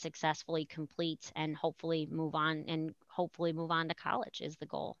and successfully complete and hopefully move on to college is the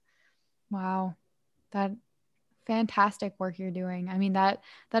goal. Wow. That fantastic work you're doing. I mean, that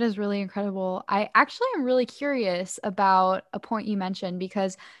is really incredible. I actually am really curious about a point you mentioned,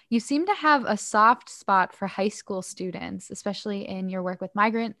 because you seem to have a soft spot for high school students, especially in your work with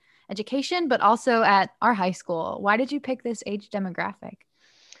migrant education, but also at our high school. Why did you pick this age demographic?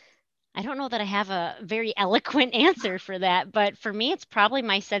 I don't know that I have a very eloquent answer for that, but for me, it's probably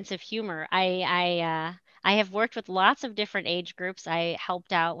my sense of humor. I have worked with lots of different age groups. I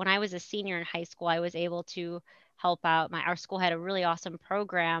helped out when I was a senior in high school. I was able to help out. Our school had a really awesome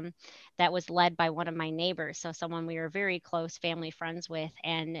program that was led by one of my neighbors, so someone we were very close family friends with.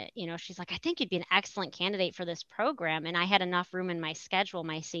 And she's like, I think you'd be an excellent candidate for this program. And I had enough room in my schedule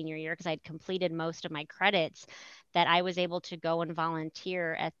my senior year, because I'd completed most of my credits, that I was able to go and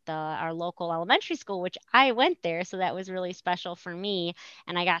volunteer at our local elementary school, which I went there. So that was really special for me.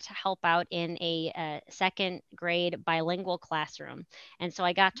 And I got to help out in a second grade bilingual classroom. And so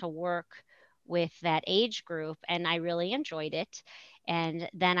I got to work with that age group, and I really enjoyed it. And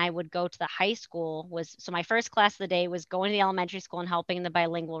then I would go to the high school. So my first class of the day was going to the elementary school and helping in the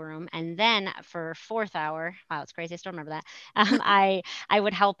bilingual room. And then for fourth hour, wow, it's crazy, I still remember that. I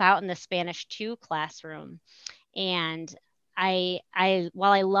would help out in the Spanish 2 classroom. And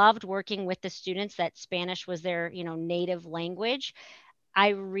while I loved working with the students that Spanish was their native language, I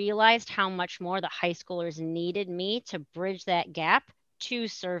realized how much more the high schoolers needed me to bridge that gap to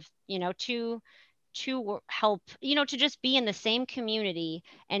serve, help, to just be in the same community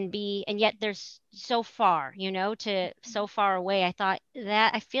and be, and yet there's so far, to so far away.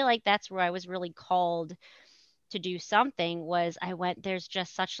 I feel like that's where I was really called to do something. Was I went, there's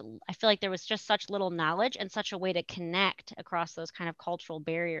just such, I feel like there was just such little knowledge and such a way to connect across those kind of cultural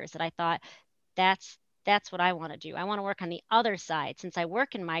barriers that I thought that's what I want to do. I want to work on the other side since I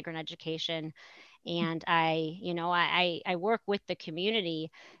work in migrant education and I work with the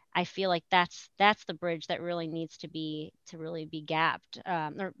community. I feel like that's the bridge that really needs to really be gapped,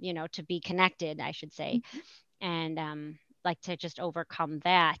 or to be connected, I should say, and like to just overcome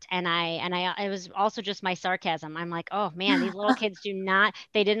that. And I it was also just my sarcasm. I'm like, oh man, these little kids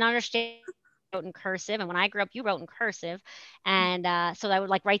they didn't understand wrote in cursive. And when I grew up, you wrote in cursive. And so I would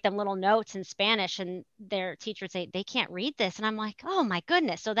like write them little notes in Spanish, and their teacher would say, they can't read this. And I'm like, oh my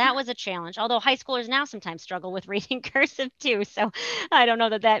goodness. So that was a challenge. Although high schoolers now sometimes struggle with reading cursive too. So I don't know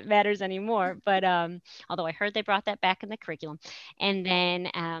that that matters anymore. But although I heard they brought that back in the curriculum. And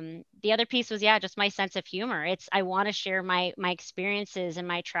then the other piece was, yeah, just my sense of humor. I want to share my experiences and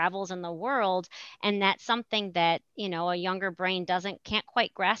my travels in the world, and that's something that a younger brain can't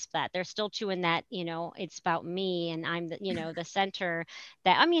quite grasp. That they're still too in that, it's about me and I'm the, the center.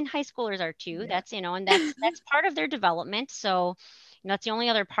 That, I mean, high schoolers are too. Yeah. That's, and that's part of their development. So that's the only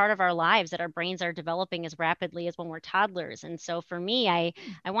other part of our lives that our brains are developing as rapidly as when we're toddlers. And so for me, I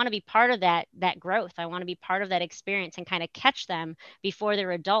want to be part of that growth. I want to be part of that experience and kind of catch them before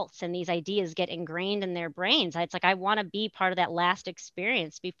they're adults and these ideas get ingrained in their brains. It's like I want to be part of that last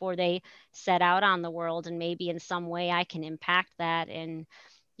experience before they set out on the world, and maybe in some way I can impact that and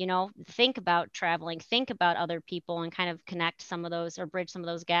think about traveling, think about other people, and kind of connect some of those or bridge some of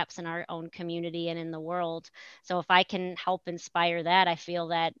those gaps in our own community and in the world. So if I can help inspire that, I feel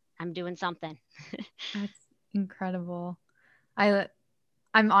that I'm doing something. That's incredible. I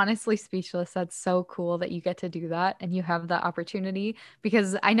I'm honestly speechless. That's so cool that you get to do that and you have the opportunity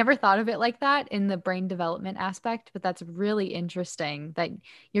because I never thought of it like that in the brain development aspect, but that's really interesting that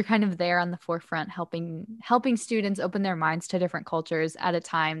you're kind of there on the forefront helping students open their minds to different cultures at a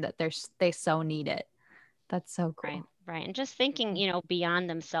time that they so need it. That's so Right, cool. right. And just thinking, beyond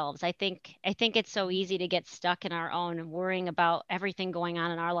themselves. I think it's so easy to get stuck in our own and worrying about everything going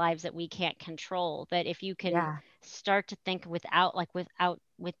on in our lives that we can't control. But if you can Yeah. start to think with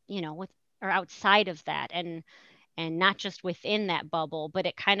or outside of that, and not just within that bubble, but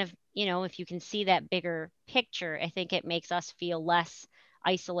it kind of, if you can see that bigger picture, I think it makes us feel less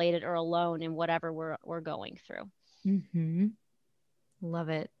isolated or alone in whatever we're going through. Mm-hmm. Love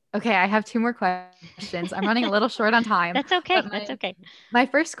it. Okay, I have two more questions. I'm running a little short on time, That's okay. but That's okay. my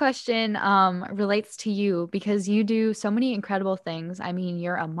first question relates to you because you do so many incredible things. I mean,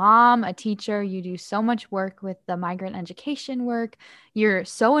 you're a mom, a teacher, you do so much work with the migrant education work. You're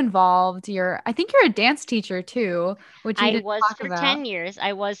so involved. I think you're a dance teacher too, which we I didn't was talk for about. 10 years.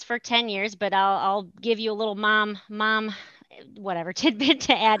 I was for 10 years, but I'll give you a little mom whatever tidbit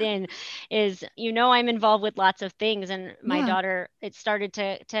to add in is, I'm involved with lots of things, and my Yeah. daughter, it started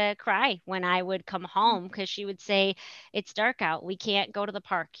to cry when I would come home because she would say, it's dark out, we can't go to the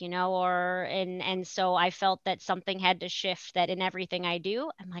park, or and so I felt that something had to shift, that in everything I do,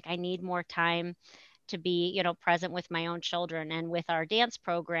 I'm like, I need more time to be, present with my own children. And with our dance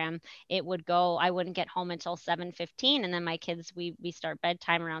program, I wouldn't get home until 7:15, and then my kids, we start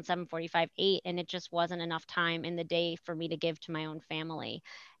bedtime around 7:45, 8, and it just wasn't enough time in the day for me to give to my own family.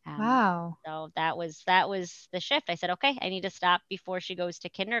 Um, Wow. so that was the shift. I said, okay, I need to stop before she goes to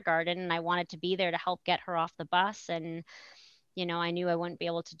kindergarten, and I wanted to be there to help get her off the bus. And I knew I wouldn't be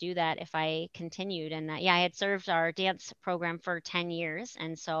able to do that if I continued. And yeah, I had served our dance program for 10 years.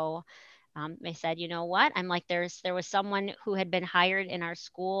 And so I said, you know what? I'm like, there was someone who had been hired in our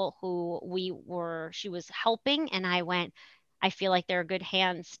school who she was helping. And I went, I feel like there are good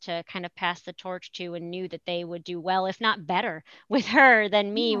hands to kind of pass the torch to, and knew that they would do well, if not better, with her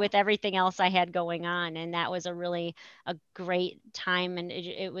than me Yeah. with everything else I had going on. And that was a great time. And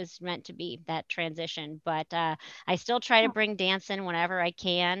it was meant to be that transition. But I still try to bring dance in whenever I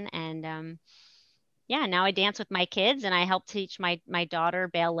can. And yeah, now I dance with my kids, and I help teach my daughter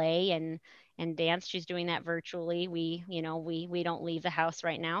ballet and dance. She's doing that virtually. We don't leave the house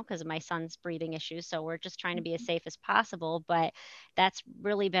right now because of my son's breathing issues, so we're just trying to be as safe as possible. But that's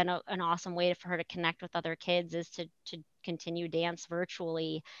really been an awesome way for her to connect with other kids, is to continue dance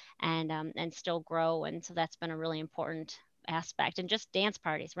virtually and still grow. And so that's been a really important aspect, and just dance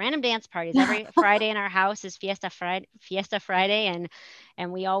parties, random dance parties. Every Friday in our house is Fiesta Friday,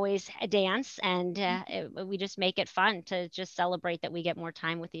 and we always dance, and we just make it fun to just celebrate that we get more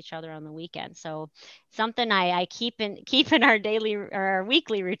time with each other on the weekend. So something I keep in our daily or our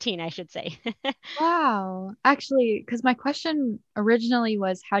weekly routine, I should say. Wow. Actually, because my question originally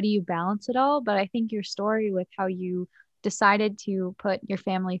was, how do you balance it all? But I think your story with how you decided to put your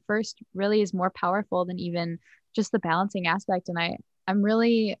family first really is more powerful than even just the balancing aspect. And I'm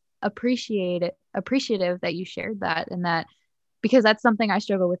really appreciative that you shared that, and that, because that's something I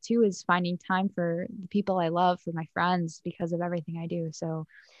struggle with too, is finding time for the people I love, for my friends, because of everything I do. So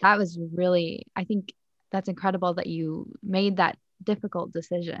that was really, I think that's incredible that you made that difficult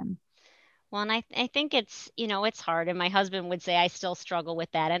decision. Well, and I think it's, it's hard. And my husband would say I still struggle with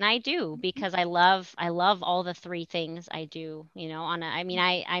that. And I do, because I love all the three things I do, I mean,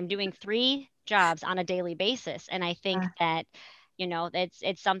 I'm doing three jobs on a daily basis. And I think Yeah. that,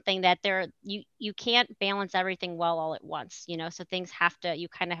 it's something that you can't balance everything well all at once, so things you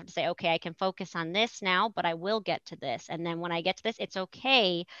kind of have to say, okay, I can focus on this now, but I will get to this. And then when I get to this, it's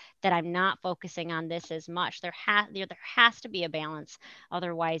okay that I'm not focusing on this as much. There has to be a balance.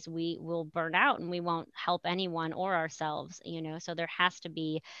 Otherwise, we will burn out and we won't help anyone or ourselves, so there has to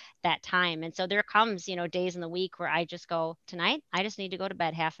be that time. And so there comes, days in the week where I just go, tonight, I just need to go to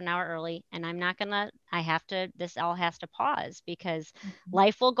bed half an hour early, and this all has to pause, because Mhm.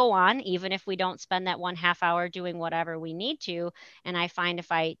 life will go on even if we don't spend that 1/2 hour doing whatever we need to. And I find if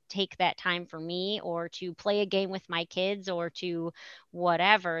I take that time for me, or to play a game with my kids, or to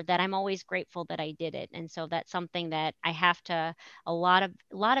whatever, that I'm always grateful that I did it. And so that's something that I have to, a lot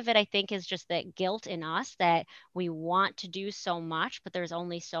of it, I think, is just that guilt in us, that we want to do so much, but there's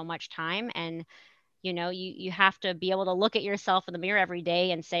only so much time. And you have to be able to look at yourself in the mirror every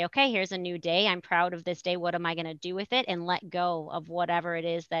day and say, okay, here's a new day. I'm proud of this day. What am I going to do with it? And let go of whatever it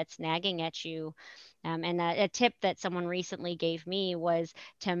is that's nagging at you. And a tip that someone recently gave me was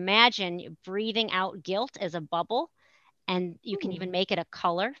to imagine breathing out guilt as a bubble, and you can Ooh. even make it a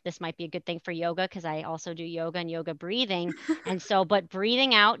color. This might be a good thing for yoga, because I also do yoga and yoga breathing. And so, but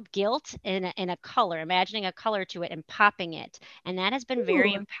breathing out guilt in a color, imagining a color to it and popping it. And that has been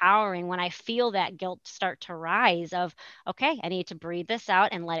very Ooh. empowering when I feel that guilt start to rise of, okay, I need to breathe this out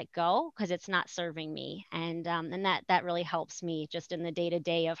and let it go, because it's not serving me. And that really helps me just in the day to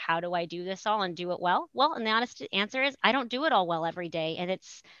day of, how do I do this all and do it well? Well, and the honest answer is, I don't do it all well every day. And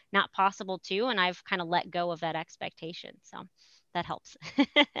it's not possible to, and I've kind of let go of that expectation. So that helps.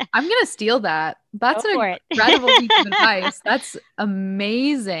 I'm gonna steal that. That's Go an for it. incredible piece of advice. That's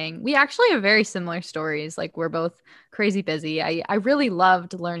amazing. We actually have very similar stories. Like, we're both crazy busy. I really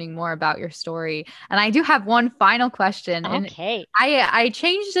loved learning more about your story. And I do have one final question. And Okay. I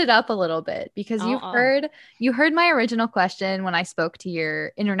changed it up a little bit, because Oh, oh. you heard my original question when I spoke to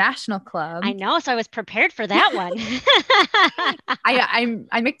your international club. I know. So I was prepared for that one.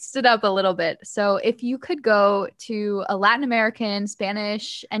 I mixed it up a little bit. So if you could go to a Latin American,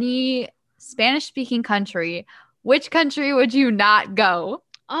 Spanish, any Spanish speaking country, which country would you not go?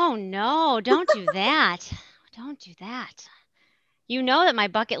 Oh, no, don't do that. Don't do that. You know that my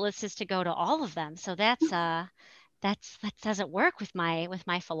bucket list is to go to all of them. So that doesn't work with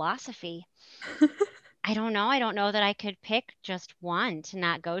my philosophy. I don't know. I don't know that I could pick just one to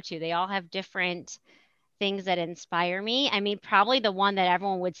not go to. They all have different things that inspire me. I mean, probably the one that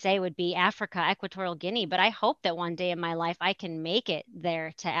everyone would say would be Africa, Equatorial Guinea, but I hope that one day in my life I can make it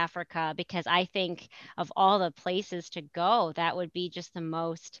there to Africa, because I think of all the places to go, that would be just the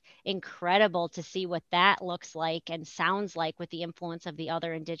most incredible to see what that looks like and sounds like with the influence of the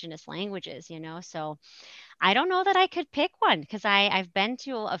other indigenous languages. So I don't know that I could pick one, because I've been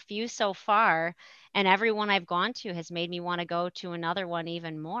to a few so far, and every one I've gone to has made me want to go to another one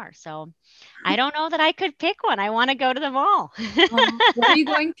even more. So I don't know that I could pick one. I want to go to them all. Where are you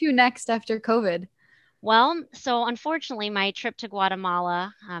going to next after COVID? Well, so unfortunately, my trip to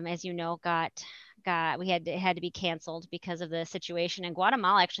Guatemala, as you know, it had to be canceled because of the situation. And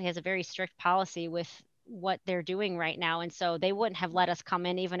Guatemala actually has a very strict policy with what they're doing right now, and so they wouldn't have let us come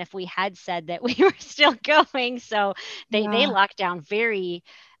in even if we had said that we were still going. So they Yeah. locked down very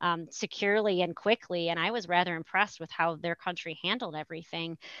securely and quickly, and I was rather impressed with how their country handled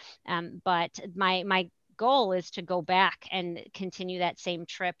everything. But my goal is to go back and continue that same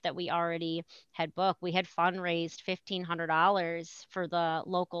trip that we already had booked. We had fundraised $1,500 for the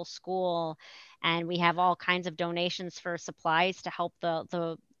local school, and we have all kinds of donations for supplies to help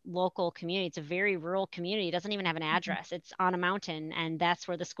the local community. It's a very rural community. It doesn't even have an address. It's on a mountain, and that's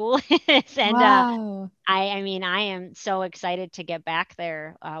where the school is. And Wow. I mean, I am so excited to get back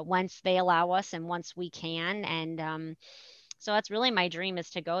there once they allow us and once we can. And So that's really my dream,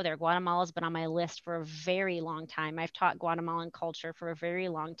 is to go there. Guatemala's been on my list for a very long time. I've taught Guatemalan culture for a very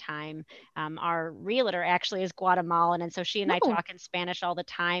long time. Our realtor actually is Guatemalan, and so she and I Oh, talk in Spanish all the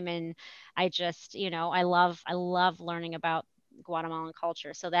time. And I just, I love learning about Guatemalan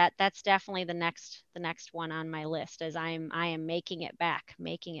culture. So that's definitely the next one on my list, as I am making it back.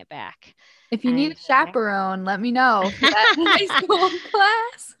 if you need And a chaperone, let me know for that high school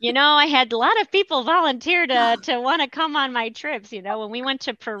class. I had a lot of people volunteer to want to come on my trips. When we went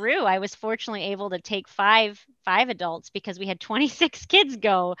to Peru, I was fortunately able to take five adults because we had 26 kids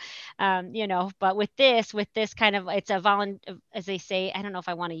go. But with this kind of, it's a as they say, I don't know if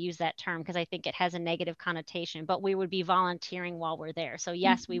I want to use that term because I think it has a negative connotation, but we would be volunteering while we're there. So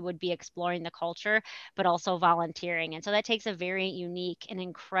yes, we Mhm. would be exploring the culture, but also volunteering. And so that takes a very unique and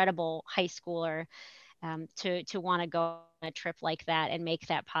incredible high schooler, to want to go on a trip like that and make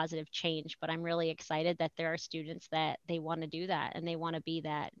that positive change. But I'm really excited that there are students that they want to do that and they want to be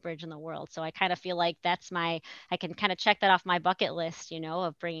that bridge in the world. So I kind of feel like I can kind of check that off my bucket list,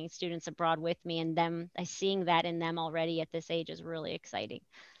 of bringing students abroad with me, and them, seeing that in them already at this age is really exciting.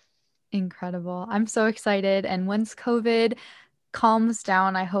 Incredible. I'm so excited. And once COVID calms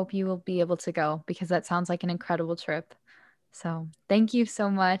down, I hope you will be able to go because that sounds like an incredible trip. So, thank you so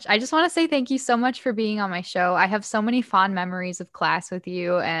much. I just want to say thank you so much for being on my show. I have so many fond memories of class with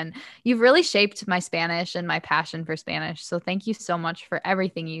you, and you've really shaped my Spanish and my passion for Spanish. So, thank you so much for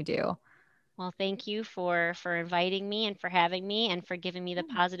everything you do. Well, thank you for inviting me and for having me and for giving me the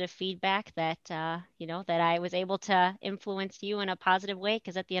positive feedback that that I was able to influence you in a positive way.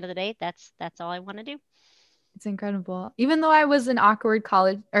 Because at the end of the day, that's all I want to do. It's incredible. Even though I was an awkward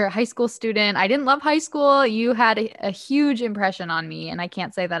college or high school student, I didn't love high school. You had a huge impression on me, and I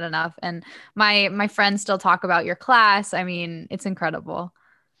can't say that enough. And my friends still talk about your class. I mean, it's incredible.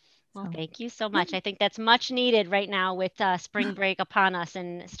 Well, So, thank you so yeah. much. I think that's much needed right now with spring break upon us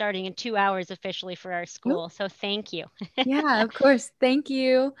and starting in 2 hours officially for our Yep. school. So thank you. Yeah, of course. Thank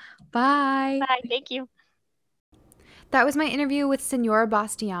you. Bye. Bye. Thank you. That was my interview with Senora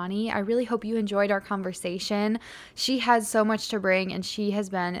Bastiani. I really hope you enjoyed our conversation. She has so much to bring, and she has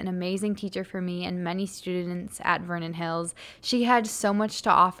been an amazing teacher for me and many students at Vernon Hills. She had so much to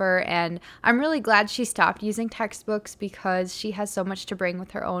offer, and I'm really glad she stopped using textbooks because she has so much to bring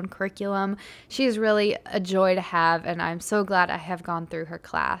with her own curriculum. She is really a joy to have, and I'm so glad I have gone through her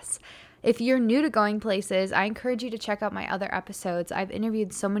class. If you're new to Going Places, I encourage you to check out my other episodes. I've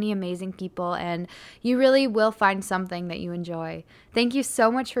interviewed so many amazing people, and you really will find something that you enjoy. Thank you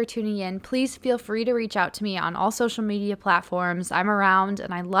so much for tuning in. Please feel free to reach out to me on all social media platforms. I'm around,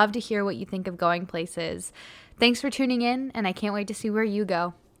 and I love to hear what you think of Going Places. Thanks for tuning in, and I can't wait to see where you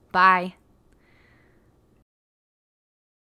go. Bye.